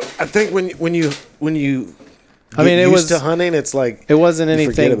I think when you it was to hunting, it's it wasn't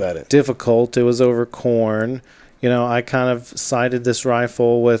anything about it. difficult. It was over corn. I kind of sighted this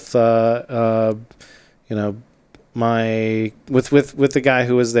rifle with with the guy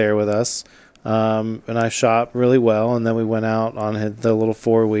who was there with us. And I shot really well, and then we went out on the little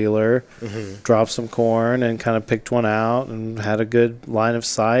four-wheeler, dropped some corn, and kind of picked one out, and had a good line of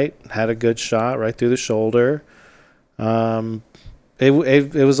sight, had a good shot right through the shoulder. It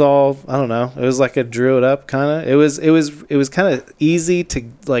was all, I don't know, it was like I drew it up kind of. It was kind of easy to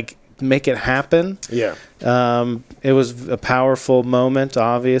make it happen. Yeah. It was a powerful moment,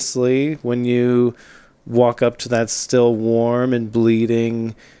 obviously, when you walk up to that still warm and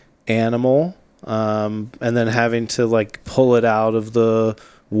bleeding animal, and then having to pull it out of the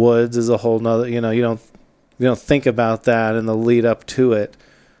woods is a whole nother, you don't think about that in the lead up to it.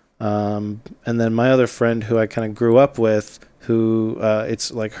 And then my other friend who I kind of grew up with, who it's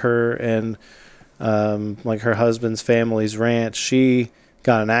her and her husband's family's ranch, she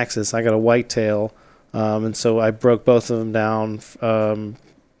got an axis, I got a whitetail, and so I broke both of them down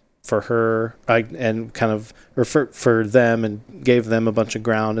for her, and kind of, or for them, and gave them a bunch of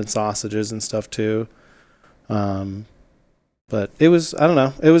ground and sausages and stuff too. But it was, I don't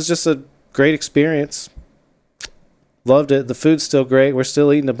know, it was just a great experience. Loved it. The food's still great. We're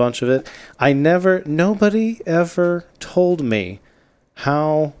still eating a bunch of it. Nobody ever told me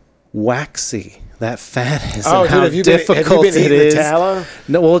how waxy that fat is, and how difficult it is. Tallow?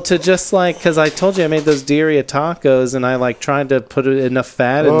 No, well, to just because I told you I made those birria tacos, and I tried to put enough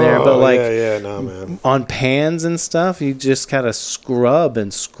fat in there, but no, man. On pans and stuff, you just kind of scrub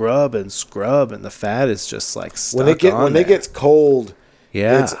and scrub and scrub, and the fat is just stuck when it gets cold.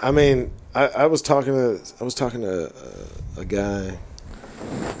 Yeah, I was talking to a guy.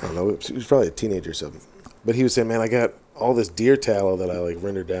 I don't know. He was probably a teenager or something, but he was saying, "Man, I got all this deer tallow that I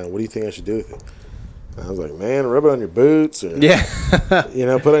rendered down. What do you think I should do with it?" I was like, "Man, rub it on your boots, or put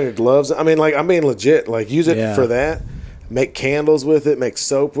on your gloves." I'm being legit. Use it for that. Make candles with it. Make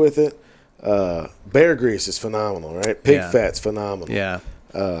soap with it. Bear grease is phenomenal, right? Pig fat's phenomenal. Yeah.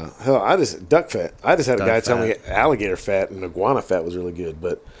 Hell, duck fat. I just had a guy tell me alligator fat and iguana fat was really good,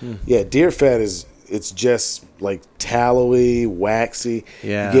 but deer fat it's just tallowy, waxy.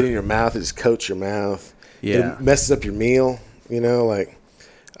 Yeah. You get in your mouth, it just coats your mouth. Yeah. It messes up your meal,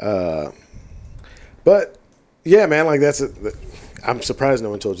 but yeah, man, I'm surprised no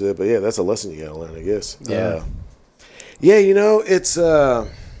one told you that, but yeah, that's a lesson you gotta learn, I guess. Yeah. It's I'm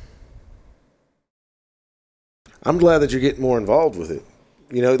glad that you're getting more involved with it.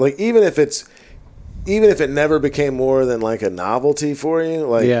 Even if it never became more than a novelty for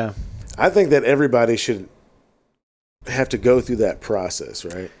you, I think that everybody should have to go through that process,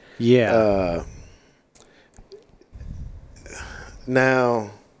 right? Yeah.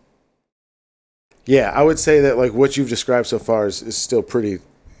 Now, Yeah, I would say that like what you've described so far is still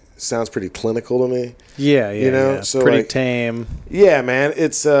sounds pretty clinical to me. Yeah, you know, yeah. so Pretty like, tame. Yeah, man,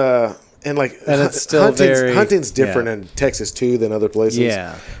 it's and it's still hunting's different in Texas too than other places.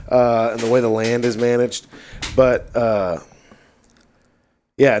 Yeah, and the way the land is managed, but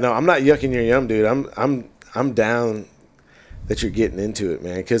yeah, no, I'm not yucking your yum, dude. I'm down that you're getting into it,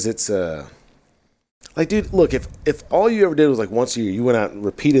 man, because it's like, dude, look, if all you ever did was like once a year, you went out and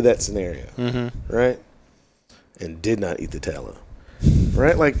repeated that scenario, right, and did not eat the tallow,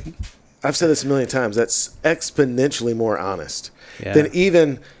 right? Like, I've said this a million times. That's exponentially more honest than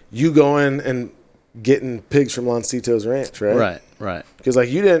even you going and getting pigs from Loncito's Ranch, right? Right. Because like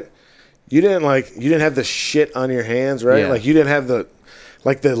you didn't have the shit on your hands, right? Yeah. Like you didn't have the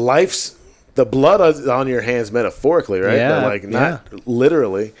blood on your hands metaphorically, right? Yeah, But like not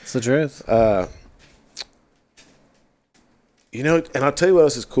literally. It's the truth. You know, and I'll tell you what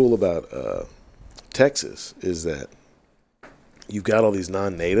else is cool about Texas is that you've got all these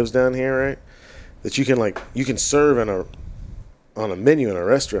non-natives down here, right? That you can serve on a menu in a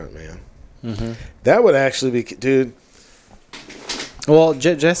restaurant, man. Mm-hmm. That would actually be, dude. Well,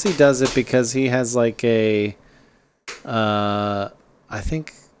 Jesse does it because he has like I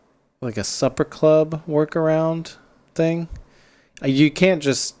think like a supper club workaround thing. You can't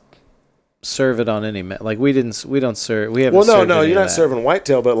just serve it on any like we don't serve. We haven't. Well, no, you're not serving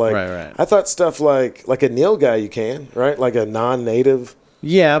whitetail, but like right. I thought stuff like a nilgai you can, right? Like a non-native.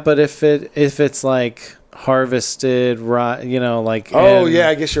 Yeah, but if it's like harvested, you know, like yeah,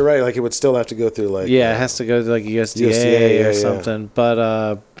 I guess you're right. Like it would still have to go through like it has to go to like USDA or something.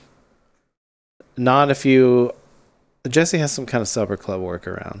 But not if you. Jesse has some kind of supper club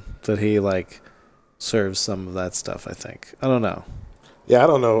workaround that he like serves some of that stuff. I think I don't know. Yeah, I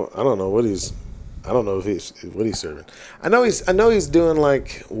don't know what he's. I don't know what he's serving. I know he's doing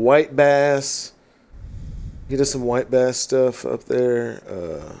like white bass. He does some white bass stuff up there.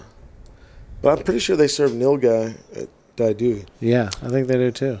 But I'm pretty sure they serve nilgai at Daidui. Yeah, I think they do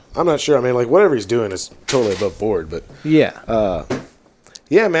too. I'm not sure. I mean, like whatever he's doing is totally above board. But yeah,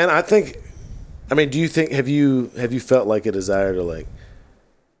 yeah, man. I mean, do you think have you felt like a desire to like,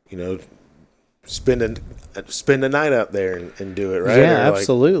 you know, spend a night out there and do it, right? Yeah,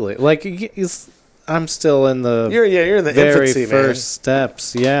 absolutely. Like I'm still in the you're in the very infancy, first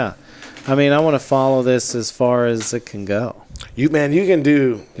steps. Yeah, I mean, I want to follow this as far as it can go. You can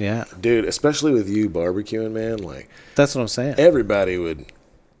do, yeah, dude. Especially with you barbecuing, man. Like that's what I'm saying. Everybody would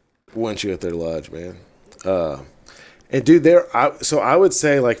want you at their lodge, man. And dude, so I would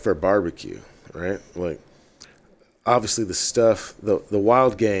say like for barbecue, right? Like obviously the stuff, the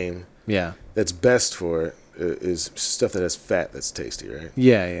wild game, that's best for it is stuff that has fat that's tasty, right?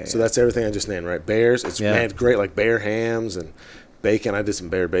 Yeah. So that's everything I just named, right? Bears, it's great, like bear hams and bacon. I did some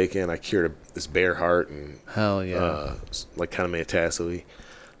bear bacon. I cured this bear heart and hell yeah, like kind of metastasy.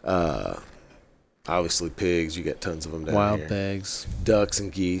 Obviously pigs, you got tons of them down wild here. pigs, ducks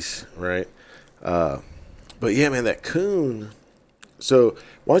and geese, right? But yeah, man, that coon. So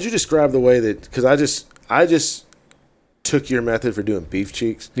why don't you describe the way that? Because I just took your method for doing beef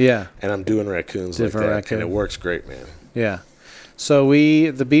cheeks. Yeah, and I'm doing raccoons different like that, raccoon. and it works great, man. Yeah. So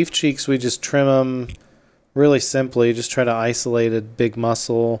the beef cheeks, we just trim them really simply. Just try to isolate a big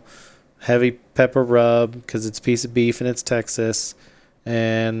muscle, heavy pepper rub because it's a piece of beef and it's Texas,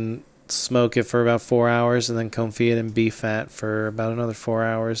 and smoke it for about 4 hours, and then confit it in beef fat for about another 4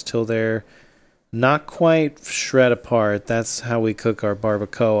 hours till they're not quite shred apart. That's how we cook our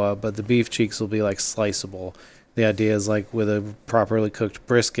barbacoa, but the beef cheeks will be like sliceable. The idea is like with a properly cooked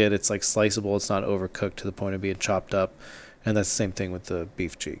brisket, it's like sliceable. It's not overcooked to the point of being chopped up. And that's the same thing with the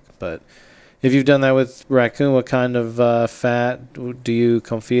beef cheek. But if you've done that with raccoon, what kind of fat do you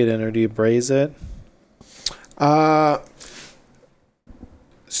confit in, or do you braise it?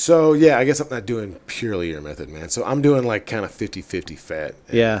 So yeah, I guess I'm not doing purely your method, man. So I'm doing like kind of 50-50 fat.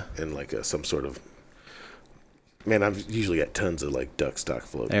 And like some sort of. Man, I've usually got tons of like duck stock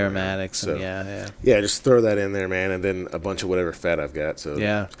floating. Aromatics, so, yeah. Just throw that in there, man, and then a bunch of whatever fat I've got. So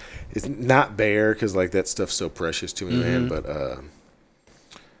it's not bear because like that stuff's so precious to me, man. But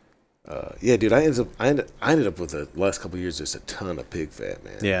yeah, dude, I ended up with the last couple of years just a ton of pig fat,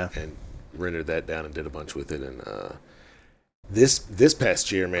 man. Yeah, and rendered that down and did a bunch with it. And this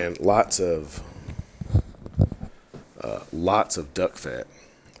past year, man, lots of duck fat.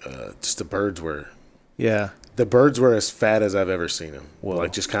 Just the birds were. Yeah. The birds were as fat as I've ever seen them. Whoa.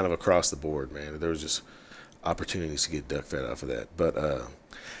 Like just kind of across the board, man. There was just opportunities to get duck fat off of that. But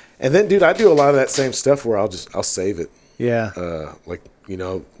and then, dude, I do a lot of that same stuff where I'll save it. Yeah. Like, you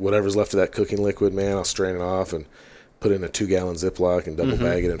know, whatever's left of that cooking liquid, man, I'll strain it off and put it in a 2-gallon Ziploc and double Mm-hmm.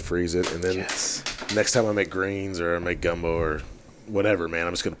 bag it and freeze it. And then next time I make greens or I make gumbo or whatever, man,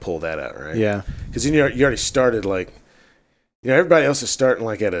 I'm just going to pull that out, right? Yeah. Because you already started, like, everybody else is starting,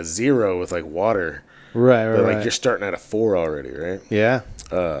 like, at a 0 with, like, water. Right, But, like, right. you're starting at a 4 already, right? Yeah.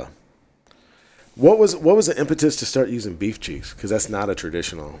 What was the impetus to start using beef cheeks? Because that's not a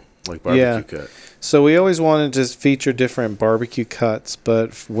traditional, like, barbecue cut. So we always wanted to feature different barbecue cuts,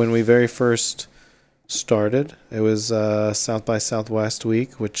 but when we very first started, it was South by Southwest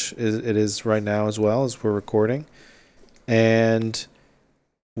week, which it is right now as well as we're recording. And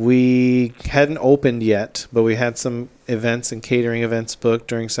we hadn't opened yet, but we had some events and catering events booked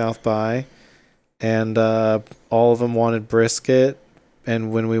during South by, and all of them wanted brisket.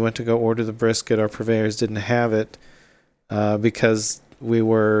 And when we went to go order the brisket, our purveyors didn't have it because we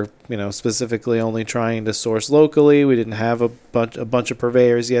were, specifically only trying to source locally. We didn't have a bunch of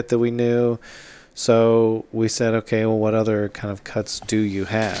purveyors yet that we knew. So we said, okay, well, what other kind of cuts do you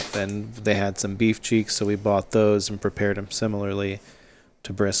have? And they had some beef cheeks, so we bought those and prepared them similarly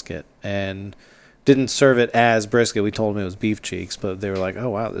to brisket. And didn't serve it as brisket. We told them it was beef cheeks, but they were like,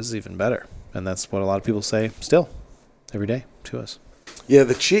 oh, wow, this is even better. And that's what a lot of people say still every day to us. Yeah,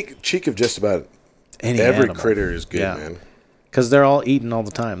 the cheek of just about every animal. critter is good, man. Because they're all eating all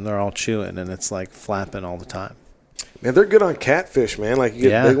the time. They're all chewing, and it's like flapping all the time. Man, they're good on catfish, man. Like, you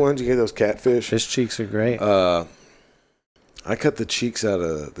get big ones, you get those catfish. Fish cheeks are great. I cut the cheeks out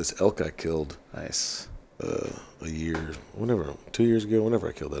of this elk I killed. Nice. A year, 2 years ago, whenever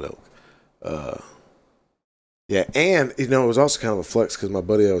I killed that elk. Yeah, and, it was also kind of a flex because my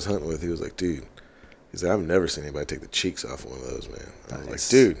buddy I was hunting with, he was like, dude, he's like, I've never seen anybody take the cheeks off one of those, man. I was like,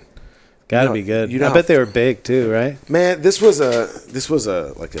 dude. Gotta be good. I bet they were big too, right? Man, this was an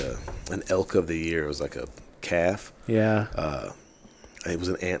elk of the year. It was like a calf. Yeah. It was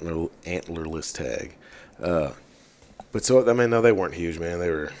an antlerless tag. But so, no, they weren't huge, man. They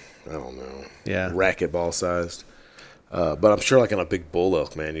were, I don't know, racquetball sized. But I'm sure like on a big bull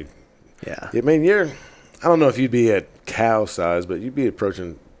elk, man, I don't know if you'd be at cow size, but you'd be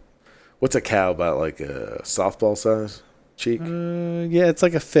approaching, what's a cow, about like a softball size cheek? Yeah, it's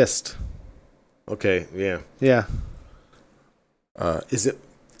like a fist. Okay, yeah. Yeah.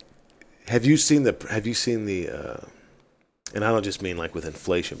 Have you seen the and I don't just mean like with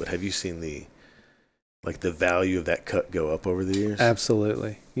inflation, but have you seen the value of that cut go up over the years?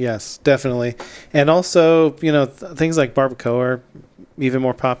 Absolutely. Yes, definitely. And also, things like barbacoa are even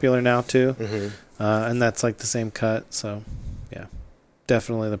more popular now too. Mm-hmm. And that's like the same cut. So, yeah,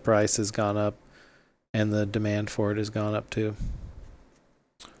 definitely the price has gone up and the demand for it has gone up too.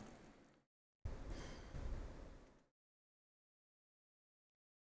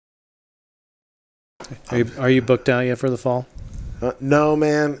 Are you booked out yet for the fall? No,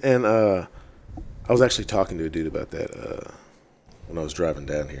 man. And I was actually talking to a dude about that when I was driving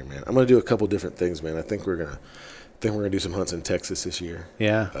down here, man. I'm gonna do a couple different things, man. I think we're gonna do some hunts in Texas this year.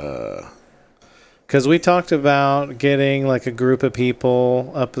 Yeah. Because we talked about getting like a group of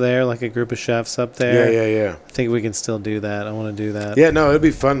people up there, like a group of chefs up there. Yeah. I think we can still do that. I want to do that. Yeah, no, it'd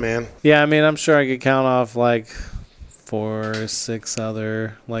be fun, man. Yeah, I mean, I'm sure I could count off like 4 or 6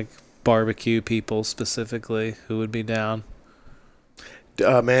 other like barbecue people specifically who would be down.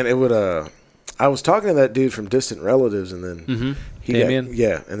 Man, it would. I was talking to that dude from Distant Relatives, and then Damien?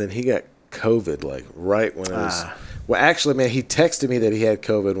 and then he got COVID like right when it was. Well, actually, man, he texted me that he had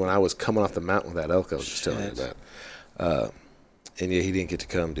COVID when I was coming off the mountain with that elk I was just telling you about. And yeah, he didn't get to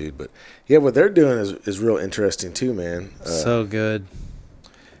come, dude. But yeah, what they're doing is real interesting too, man. So good.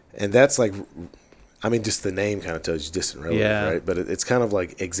 And that's like, I mean, just the name kind of tells you Distant Relatives, right? But it's kind of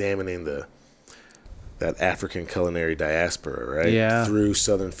like examining that African culinary diaspora, right? Yeah. Through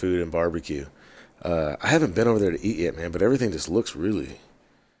Southern food and barbecue. I haven't been over there to eat yet, man, but everything just looks really,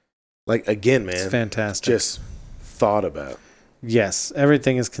 like, again, man. It's fantastic. Just thought about. Yes,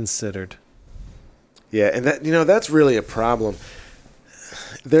 everything is considered. Yeah, and that, that's really a problem.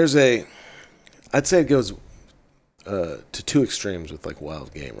 I'd say it goes to 2 extremes with like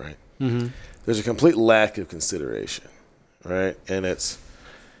wild game, right? Mm-hmm. There's a complete lack of consideration, right? And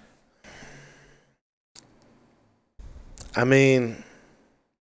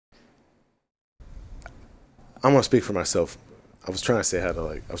I'm going to speak for myself. I was trying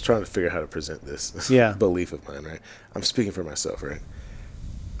to figure out how to present this belief of mine, right? I'm speaking for myself, right?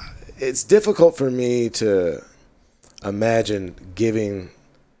 It's difficult for me to imagine getting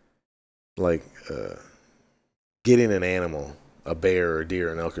an animal, a bear or a deer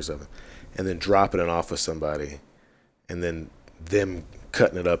or an elk or something, and then dropping it off with somebody, and then them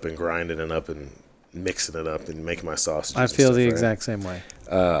cutting it up and grinding it up and mixing it up and making my sausages. I feel the exact same way.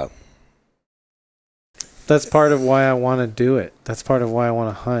 That's part of why I want to do it. That's part of why I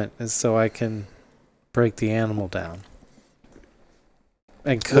want to hunt, is so I can break the animal down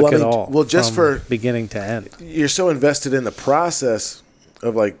and cook it all. Well, just from for beginning to end. You're so invested in the process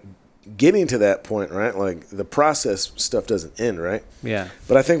of like getting to that point, right? Like the process stuff doesn't end, right? Yeah.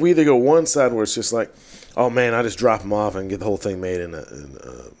 But I think we either go one side where it's just like, oh man, I just drop them off and get the whole thing made in a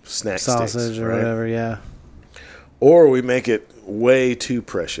snack Sausage steaks, or right? whatever, yeah. Or we make it way too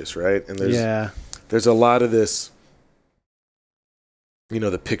precious, right? And there's a lot of this,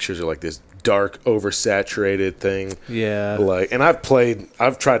 the pictures are like this dark, oversaturated thing. Yeah. And I've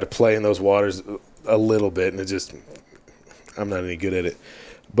tried to play in those waters a little bit, and I'm not any good at it.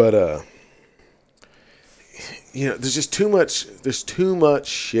 But there's just too much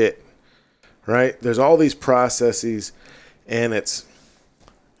shit, right? There's all these processes, and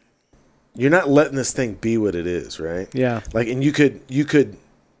you're not letting this thing be what it is, right? Yeah. Like, and you're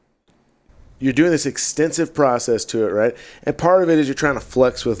doing this extensive process to it, right? And part of it is you're trying to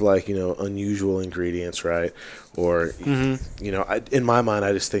flex with unusual ingredients, right? Or, in my mind,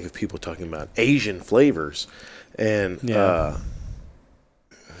 I just think of people talking about Asian flavors, and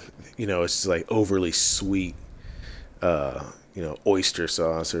it's just like overly sweet, oyster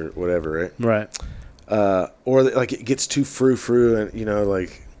sauce or whatever, right? Right. Or like it gets too frou-frou, and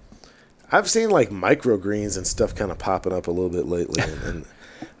like I've seen like microgreens and stuff kind of popping up a little bit lately,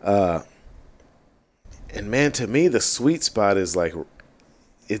 and man, to me the sweet spot is like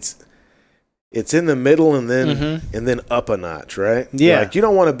it's in the middle and then up a notch, right? Yeah. Like you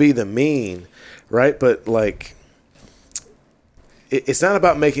don't want to be the mean, right? But like it's not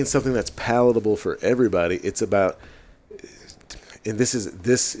about making something that's palatable for everybody. It's about, and this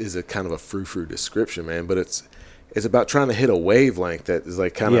is a kind of a frou-frou description, man, but it's about trying to hit a wavelength that is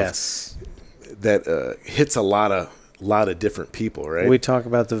like kind of that hits a lot of different people, right? We talk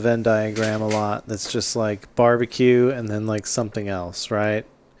about the Venn diagram a lot. That's just like barbecue and then like something else, right?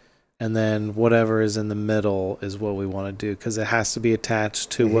 And then whatever is in the middle is what we want to do, because it has to be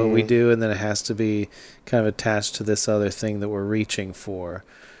attached to what we do, and then it has to be kind of attached to this other thing that we're reaching for.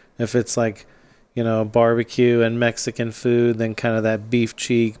 If it's like, barbecue and Mexican food, then kind of that beef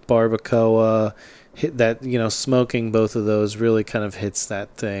cheek, barbacoa, hit that, smoking both of those really kind of hits that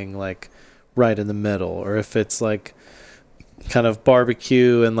thing like right in the middle. Or if it's like kind of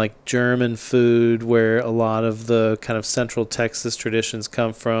barbecue and like German food, where a lot of the kind of Central Texas traditions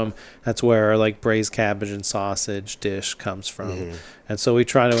come from, that's where our like braised cabbage and sausage dish comes from. And so we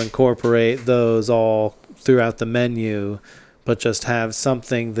try to incorporate those all throughout the menu, but just have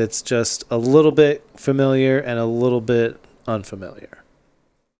something that's just a little bit familiar and a little bit unfamiliar.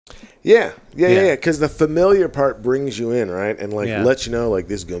 Yeah. Because the familiar part brings you in, right? And like lets you know like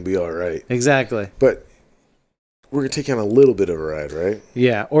this is gonna be all right. Exactly. But we're gonna take you on a little bit of a ride, right?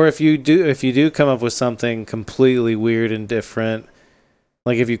 Yeah. Or if you do come up with something completely weird and different,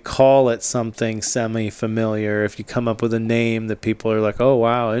 like if you call it something semi-familiar, if you come up with a name that people are like, "Oh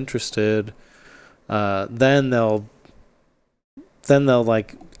wow, interested," then they'll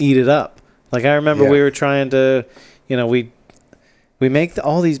like eat it up. Like I remember we were trying to, we make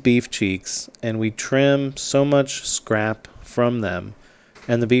all these beef cheeks and we trim so much scrap from them,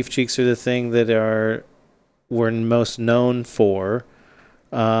 and the beef cheeks are the thing that we're most known for,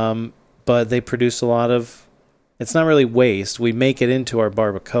 but they produce a lot of, it's not really waste. We make it into our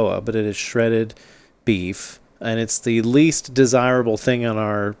barbacoa, but it is shredded beef, and it's the least desirable thing on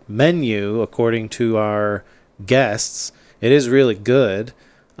our menu according to our guests. It is really good,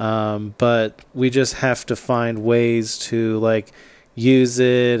 but we just have to find ways to like use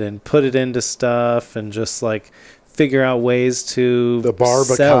it and put it into stuff and just like figure out ways to the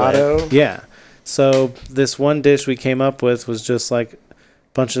barbacado. Sell it. Yeah. So this one dish we came up with was just like a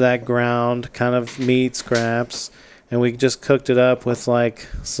bunch of that ground kind of meat scraps, and we just cooked it up with like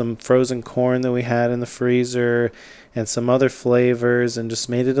some frozen corn that we had in the freezer and some other flavors, and just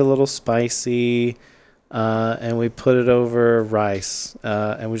made it a little spicy, and we put it over rice,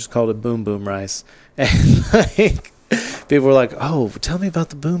 and we just called it boom boom rice. And like people were like, "Oh, tell me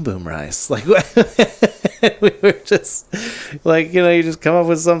about the boom boom rice." Like we were just like, you just come up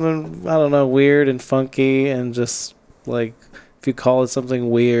with something, I don't know, weird and funky, and just like if you call it something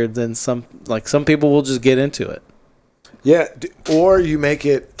weird, then some people will just get into it. Yeah, or you make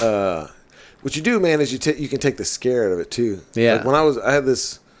it. What you do, man, is you can take the scare out of it too. Yeah. Like when I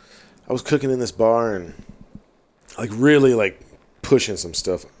was cooking in this bar and like really like pushing some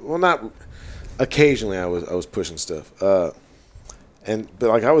stuff. Well, not occasionally. I was pushing stuff. But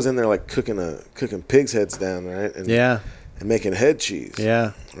like I was in there like cooking pigs' heads down, right? And, and making head cheese.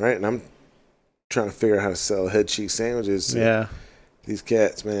 Yeah. Right, and I'm trying to figure out how to sell head cheese sandwiches to these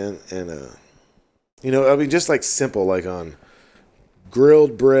cats, man. And I mean, just like simple, like on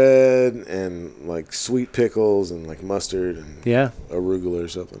grilled bread and like sweet pickles and like mustard and arugula or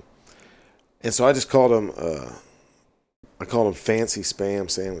something. And so I just called them, fancy spam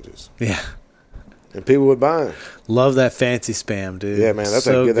sandwiches. Yeah. And people would buy them. Love that fancy spam, dude. Yeah, man, that's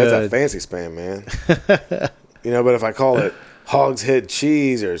so good. That's a fancy spam, man. But if I call it hog's head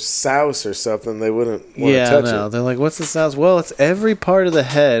cheese or souse or something, they wouldn't want to touch it. They're like, what's the souse? Well, it's every part of the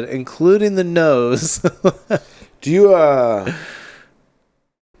head, including the nose. Do you, man,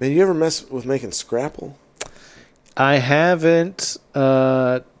 you ever mess with making scrapple? I haven't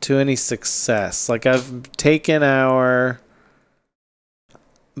to any success. Like, I've taken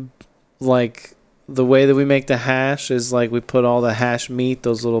the way that we make the hash is like we put all the hash meat,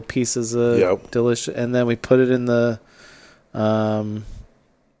 those little pieces of delicious, and then we put it in the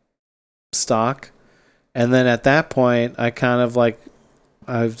stock. And then at that point, I kind of like,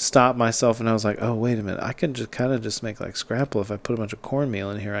 I stopped myself and I was like, oh, wait a minute. I can just kind of just make like scrapple if I put a bunch of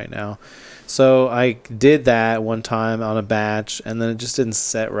cornmeal in here right now. So I did that one time on a batch and then it just didn't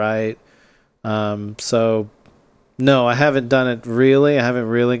set right. So no, I haven't done it really. I haven't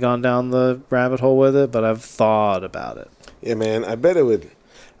really gone down the rabbit hole with it, but I've thought about it. Yeah, man. I bet it would.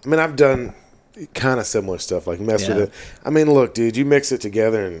 I mean, I've done kind of similar stuff, like mess with it. I mean, look, dude, you mix it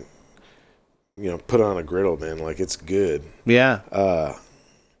together and, put it on a griddle, man. Like, it's good. Yeah.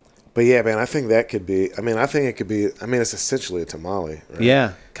 But yeah, man, I think that could be, I think it could be, it's essentially a tamale, right?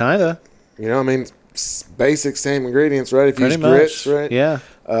 Yeah, kind of. Basic, same ingredients, right? If you use grits, right? Yeah.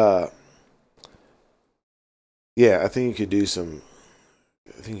 Yeah, I think you could do some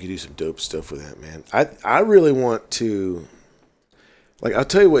dope stuff with that, man. I really want to, like, I'll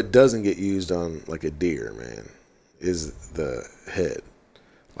tell you what doesn't get used on, like, a deer, man, is the head.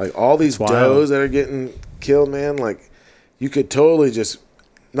 Like, all these does that are getting killed, man, like, you could totally just,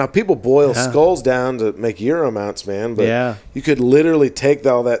 now people boil skulls down to make gyro mounts, man, but you could literally take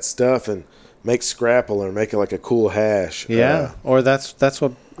all that stuff and make scrapple or make it like a cool hash. Yeah, or that's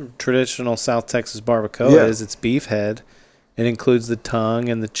what traditional South Texas barbacoa is. It's beef head. It includes the tongue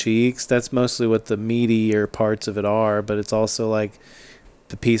and the cheeks. That's mostly what the meatier parts of it are, but it's also like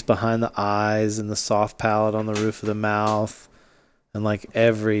the piece behind the eyes and the soft palate on the roof of the mouth and like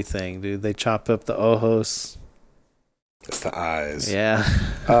everything, dude. They chop up the ojos. It's the eyes. Yeah.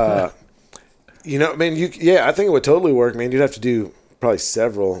 I think it would totally work, man. You'd have to do probably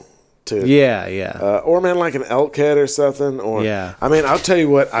several to. Yeah. Or, man, like an elk head or something. Or, I'll tell you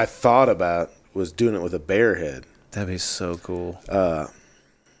what I thought about was doing it with a bear head. That'd be so cool. And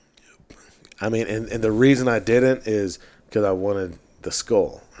the reason I didn't is because I wanted the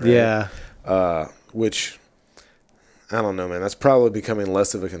skull. Right? Yeah. Which, I don't know, man. That's probably becoming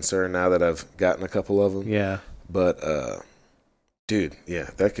less of a concern now that I've gotten a couple of them. Yeah. But, dude,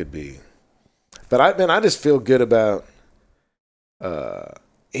 yeah, that could be. But I just feel good about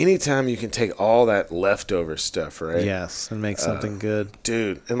anytime you can take all that leftover stuff, right? Yes, and make something good.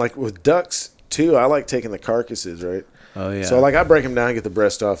 Dude, and like with ducks, too, I like taking the carcasses, right? Oh, yeah. So, like, I break them down, get the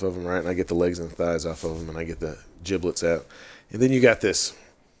breast off of them, right? And I get the legs and thighs off of them, and I get the giblets out. And then you got this,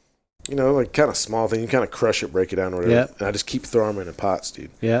 like kind of small thing. You kind of crush it, break it down, or whatever. Yep. And I just keep throwing them in pots, dude.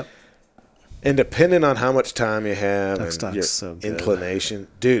 Yep. And depending on how much time you have and your inclination,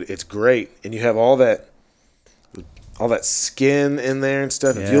 dude, it's great. And you have all that skin in there and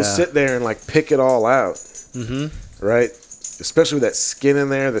stuff. Yeah. If you'll sit there and like pick it all out, right? Especially with that skin in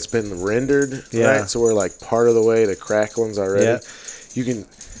there that's been rendered, right? So we're like part of the way to cracklings already. You can,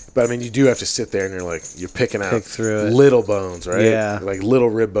 but you do have to sit there and you're picking out little bones, right? Yeah, like little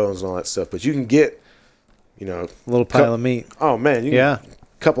rib bones and all that stuff. But you can get, a little pile of meat. Oh man, you can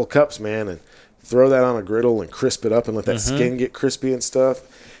couple cups, man, and throw that on a griddle and crisp it up and let that skin get crispy and stuff.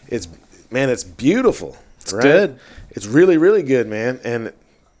 It's beautiful. It's good. It's really, really good, man. And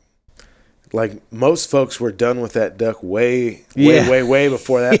like most folks were done with that duck way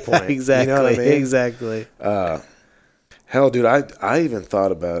before that point. Exactly. You know what I mean? Exactly. Hell, dude, I even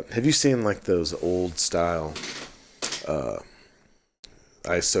thought about. Have you seen like those old style?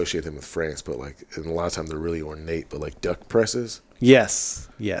 I associate them with France, but like, and a lot of times they're really ornate, but like duck presses. Yes.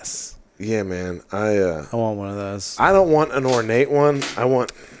 Yeah, man. I want one of those. I don't want an ornate one. I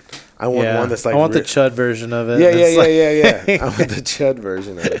want one that's like. I want the chud version of it. Yeah. I want the chud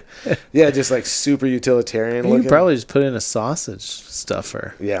version of it. Yeah, just like super utilitarian looking. You could probably just put in a sausage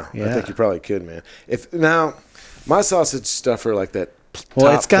stuffer. Yeah, I think you probably could, man. If now, my sausage stuffer like that.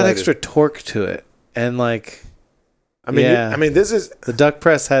 Well, it's got extra torque to it, and like. This is the duck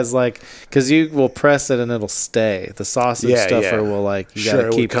press has like because you will press it and it'll stay. The sausage stuffer will like you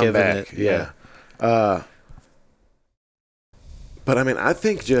gotta keep giving back. it. Yeah. But I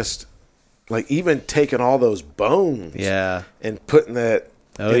think just like even taking all those bones, and putting that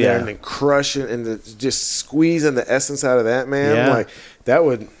in there and then crushing and just squeezing the essence out of that, man. Like that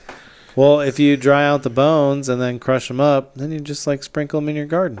would. Well, if you dry out the bones and then crush them up, then you just like sprinkle them in your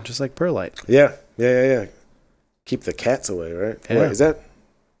garden, just like perlite. Yeah. Keep the cats away, right? Yeah. Wait, is that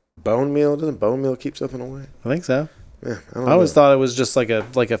bone meal? Doesn't bone meal keep something away? I think so. Yeah, I always thought it was just like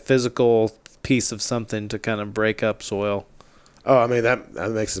a physical piece of something to kind of break up soil. Oh, I mean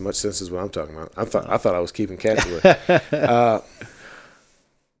that makes as much sense as what I'm talking about. I thought I was keeping cats away.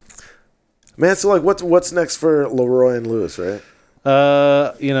 Man, so like what's next for Leroy and Lewis, right?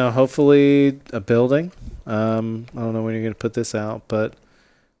 Hopefully a building. I don't know when you're going to put this out, but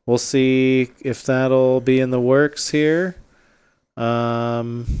we'll see if that'll be in the works here.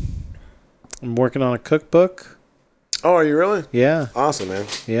 I'm working on a cookbook. Oh, are you really? Yeah. Awesome, man.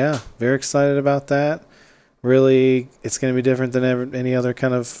 Yeah, very excited about that. Really, it's going to be different than any other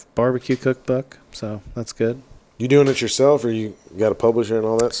kind of barbecue cookbook, so that's good. You doing it yourself, or you got a publisher and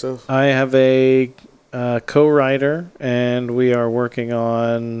all that stuff? I have a co-writer, and we are working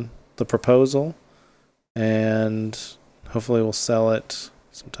on the proposal, and hopefully we'll sell it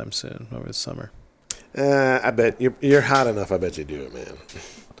sometime soon over the summer. I bet you're hot enough. I bet you do it, man.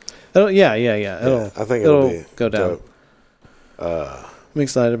 Yeah. I think it'll be go down. I'm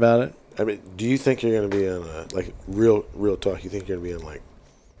excited about it. I mean, do you think you're going to be on like real talk? You think you're going to be on like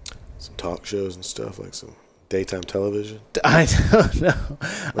some talk shows and stuff, like some daytime television? I don't know.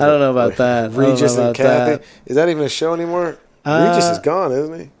 I don't know about that. Regis and Kathy. Is that even a show anymore? Regis is gone,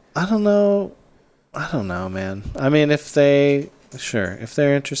 isn't he? I don't know, man. I mean, if they're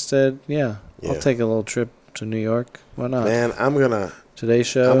interested, yeah. I'll take a little trip to New York. Why not? Man, Today's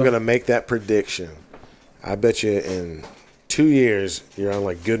Show. I'm gonna make that prediction. I bet you in 2 years you're on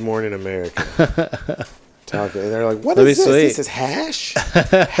like Good Morning America. Talking, and they're like, "What is this? Sweet. This is hash?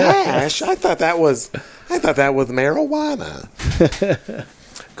 Hash? I thought that was marijuana."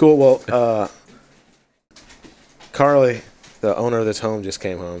 Cool. Well, Carly, the owner of this home, just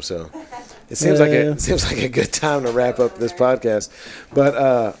came home, so it seems like a good time to wrap up this podcast.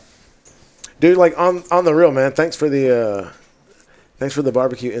 But dude, like on the real, man, thanks for the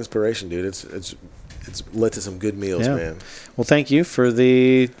barbecue inspiration, dude. It's led to some good meals, man. Well, thank you for in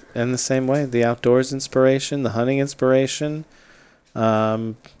the same way, the outdoors inspiration, the hunting inspiration.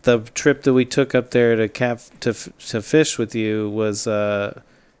 The trip that we took up there to fish with you was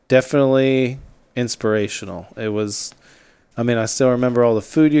definitely inspirational. It was, I mean, I still remember all the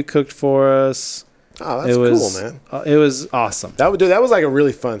food you cooked for us. Oh, that's cool, man. It was awesome. That was like a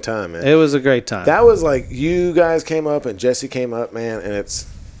really fun time, man. It was a great time. That was like you guys came up and Jesse came up, man, and it's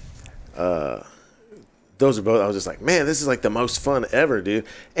those are both. I was just like, man, this is like the most fun ever, dude.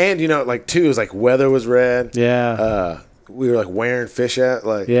 And like too, it was like weather was rad. Yeah. We were like wearing fish out.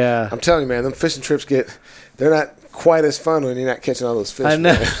 Like, yeah. I'm telling you, man, them fishing trips they're not quite as fun when you're not catching all those fish. I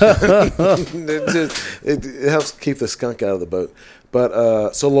know. it helps keep the skunk out of the boat.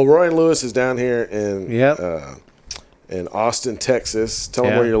 But so Leroy and Lewis is down here in Austin, Texas. Tell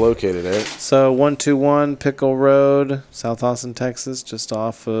them where you're located at. So 121 Pickle Road, South Austin, Texas, just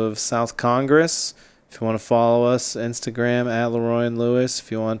off of South Congress. If you want to follow us, Instagram at Leroy and Lewis.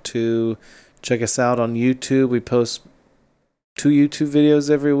 If you want to check us out on YouTube, we post 2 YouTube videos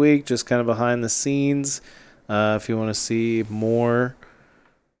every week, just kind of behind the scenes. If you want to see more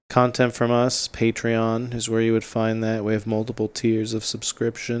content from us, Patreon is where you would find that. We have multiple tiers of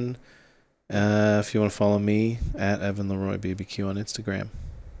subscription. If you want to follow me at Evan Leroy BBQ on Instagram.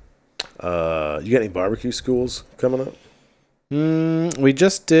 You got any barbecue schools coming up? We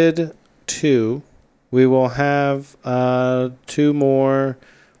just did 2. We will have 2 more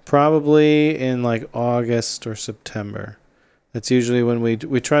probably in like August or September. That's usually when we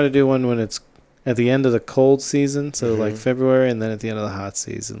try to do one when it's at the end of the cold season, so like February, and then at the end of the hot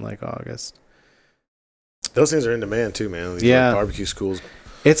season, like August. Those things are in demand too, man. These like barbecue schools.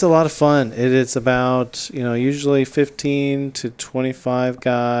 It's a lot of fun. It's about, usually 15 to 25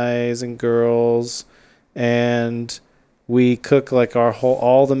 guys and girls, and we cook like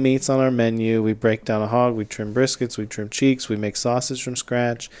all the meats on our menu. We break down a hog, we trim briskets, we trim cheeks, we make sausage from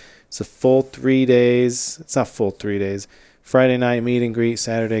scratch. It's a full 3 days. It's not full 3 days. Friday night meet and greet,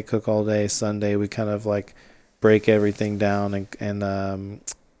 Saturday cook all day, Sunday we kind of like break everything down and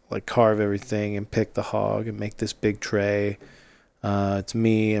like carve everything and pick the hog and make this big tray. It's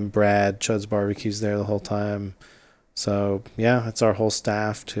me and Brad. Chud's Barbecue's there the whole time. So, yeah, it's our whole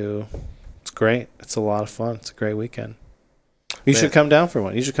staff, too. It's great. It's a lot of fun. It's a great weekend. You should come down for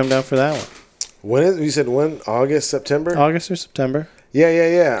one. You should come down for that one. You said when? August, September? August or September.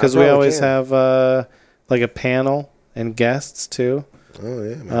 Yeah. Because we always have like a panel and guests, too. Oh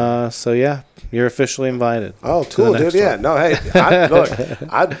yeah, man. So yeah, you're officially invited. Oh, cool, dude. Yeah, no, hey, look,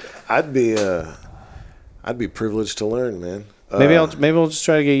 I'd be privileged to learn, man. Maybe we'll just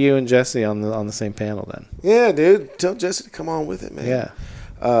try to get you and Jesse on the same panel then. Yeah, dude. Tell Jesse to come on with it, man. Yeah.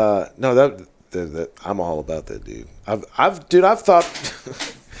 No, that I'm all about that, dude. I've thought.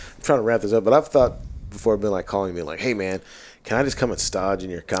 I'm trying to wrap this up, but I've thought before, been like calling me like, hey man, can I just come and stodge in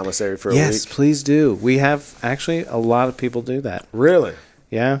your commissary for a week? Yes, please do. We have actually a lot of people do that. Really?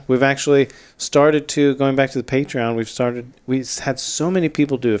 Yeah, we've actually started to, going back to the Patreon, we've had so many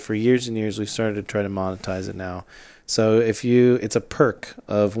people do it for years and years. We've started to try to monetize it now. So it's a perk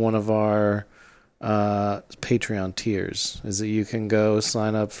of one of our Patreon tiers, is that you can go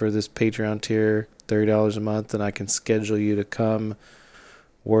sign up for this Patreon tier, $30 a month, and I can schedule you to come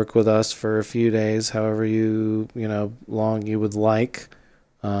work with us for a few days, however long you would like,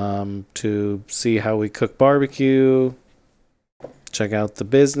 to see how we cook barbecue, check out the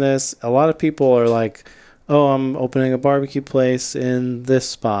business. A lot of people are like, oh, I'm opening a barbecue place in this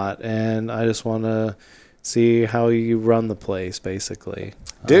spot, and I just want to see how you run the place, basically.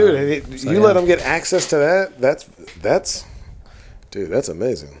 Dude, let them get access to that? That's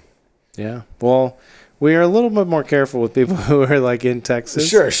amazing. Yeah. Well, we are a little bit more careful with people who are like in Texas.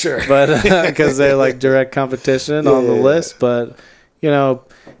 Sure. But because they're like direct competition on the list. But,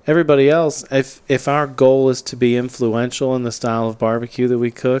 everybody else, if our goal is to be influential in the style of barbecue that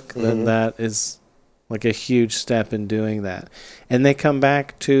we cook, then that is like a huge step in doing that. And they come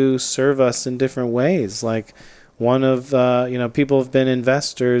back to serve us in different ways. Like one of, people have been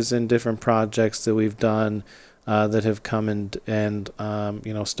investors in different projects that we've done that have come and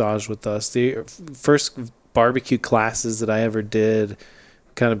staged with us. The first barbecue classes that I ever did,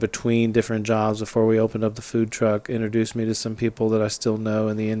 kind of between different jobs before we opened up the food truck, introduced me to some people that I still know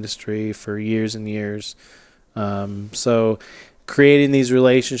in the industry for years and years. So creating these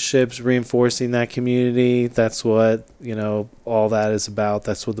relationships, reinforcing that community, that's what, all that is about.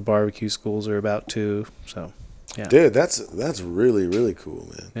 That's what the barbecue schools are about too. So, yeah. Dude, that's really, really cool,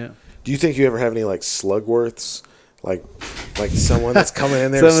 man. Yeah. Do you think you ever have any like Slugworths? Like someone that's coming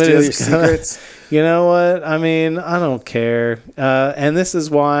in there to steal your secrets? You know what? I mean, I don't care. And this is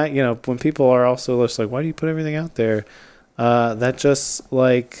why, when people are also just like, why do you put everything out there? That just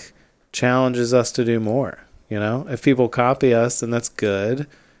like challenges us to do more. If people copy us, then that's good,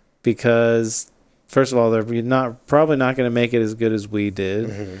 because first of all, they're probably not going to make it as good as we did.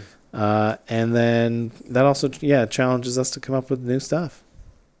 Mm-hmm. And then that also, challenges us to come up with new stuff.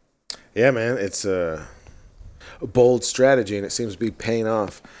 Yeah, man, it's a bold strategy, and it seems to be paying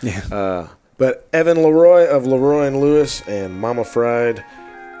off. Yeah. But Evan Leroy of Leroy and Lewis and Mama Fried,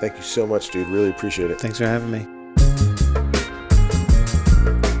 thank you so much, dude. Really appreciate it. Thanks for having me.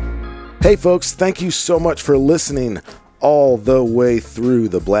 Hey, folks, thank you so much for listening all the way through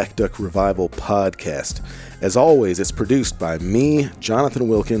the Black Duck Revival podcast. As always, it's produced by me, Jonathan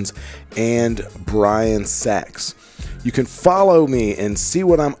Wilkins, and Brian Sachs. You can follow me and see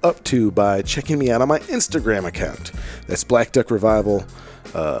what I'm up to by checking me out on my Instagram account. That's Black Duck Revival.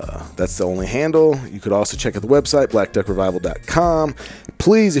 That's the only handle. You could also check out the website, blackduckrevival.com.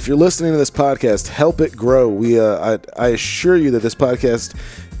 Please, if you're listening to this podcast, help it grow. I assure you that this podcast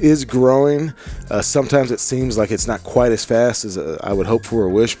is growing. Sometimes it seems like it's not quite as fast as I would hope for or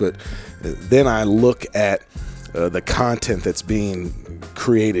wish, but then I look at the content that's being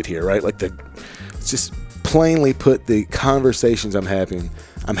created here, right? Like it's just plainly put, the conversations I'm having,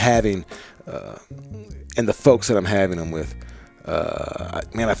 and the folks that I'm having them with.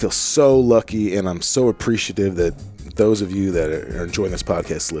 Man, I feel so lucky, and I'm so appreciative that those of you that are enjoying this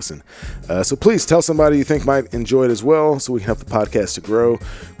podcast listen. So please tell somebody you think might enjoy it as well, so we can help the podcast to grow.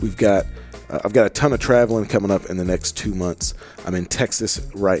 I've got a ton of traveling coming up in the next 2 months. I'm in Texas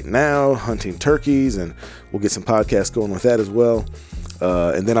right now hunting turkeys, and we'll get some podcasts going with that as well.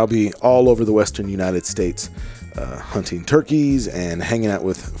 And then I'll be all over the western United States hunting turkeys and hanging out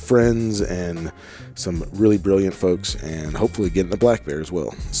with friends and some really brilliant folks, and hopefully getting a black bear as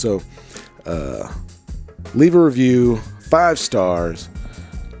well. So leave a review, 5 stars,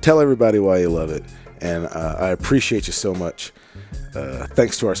 tell everybody why you love it, and I appreciate you so much.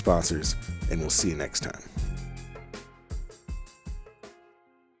 Thanks to our sponsors, and we'll see you next time.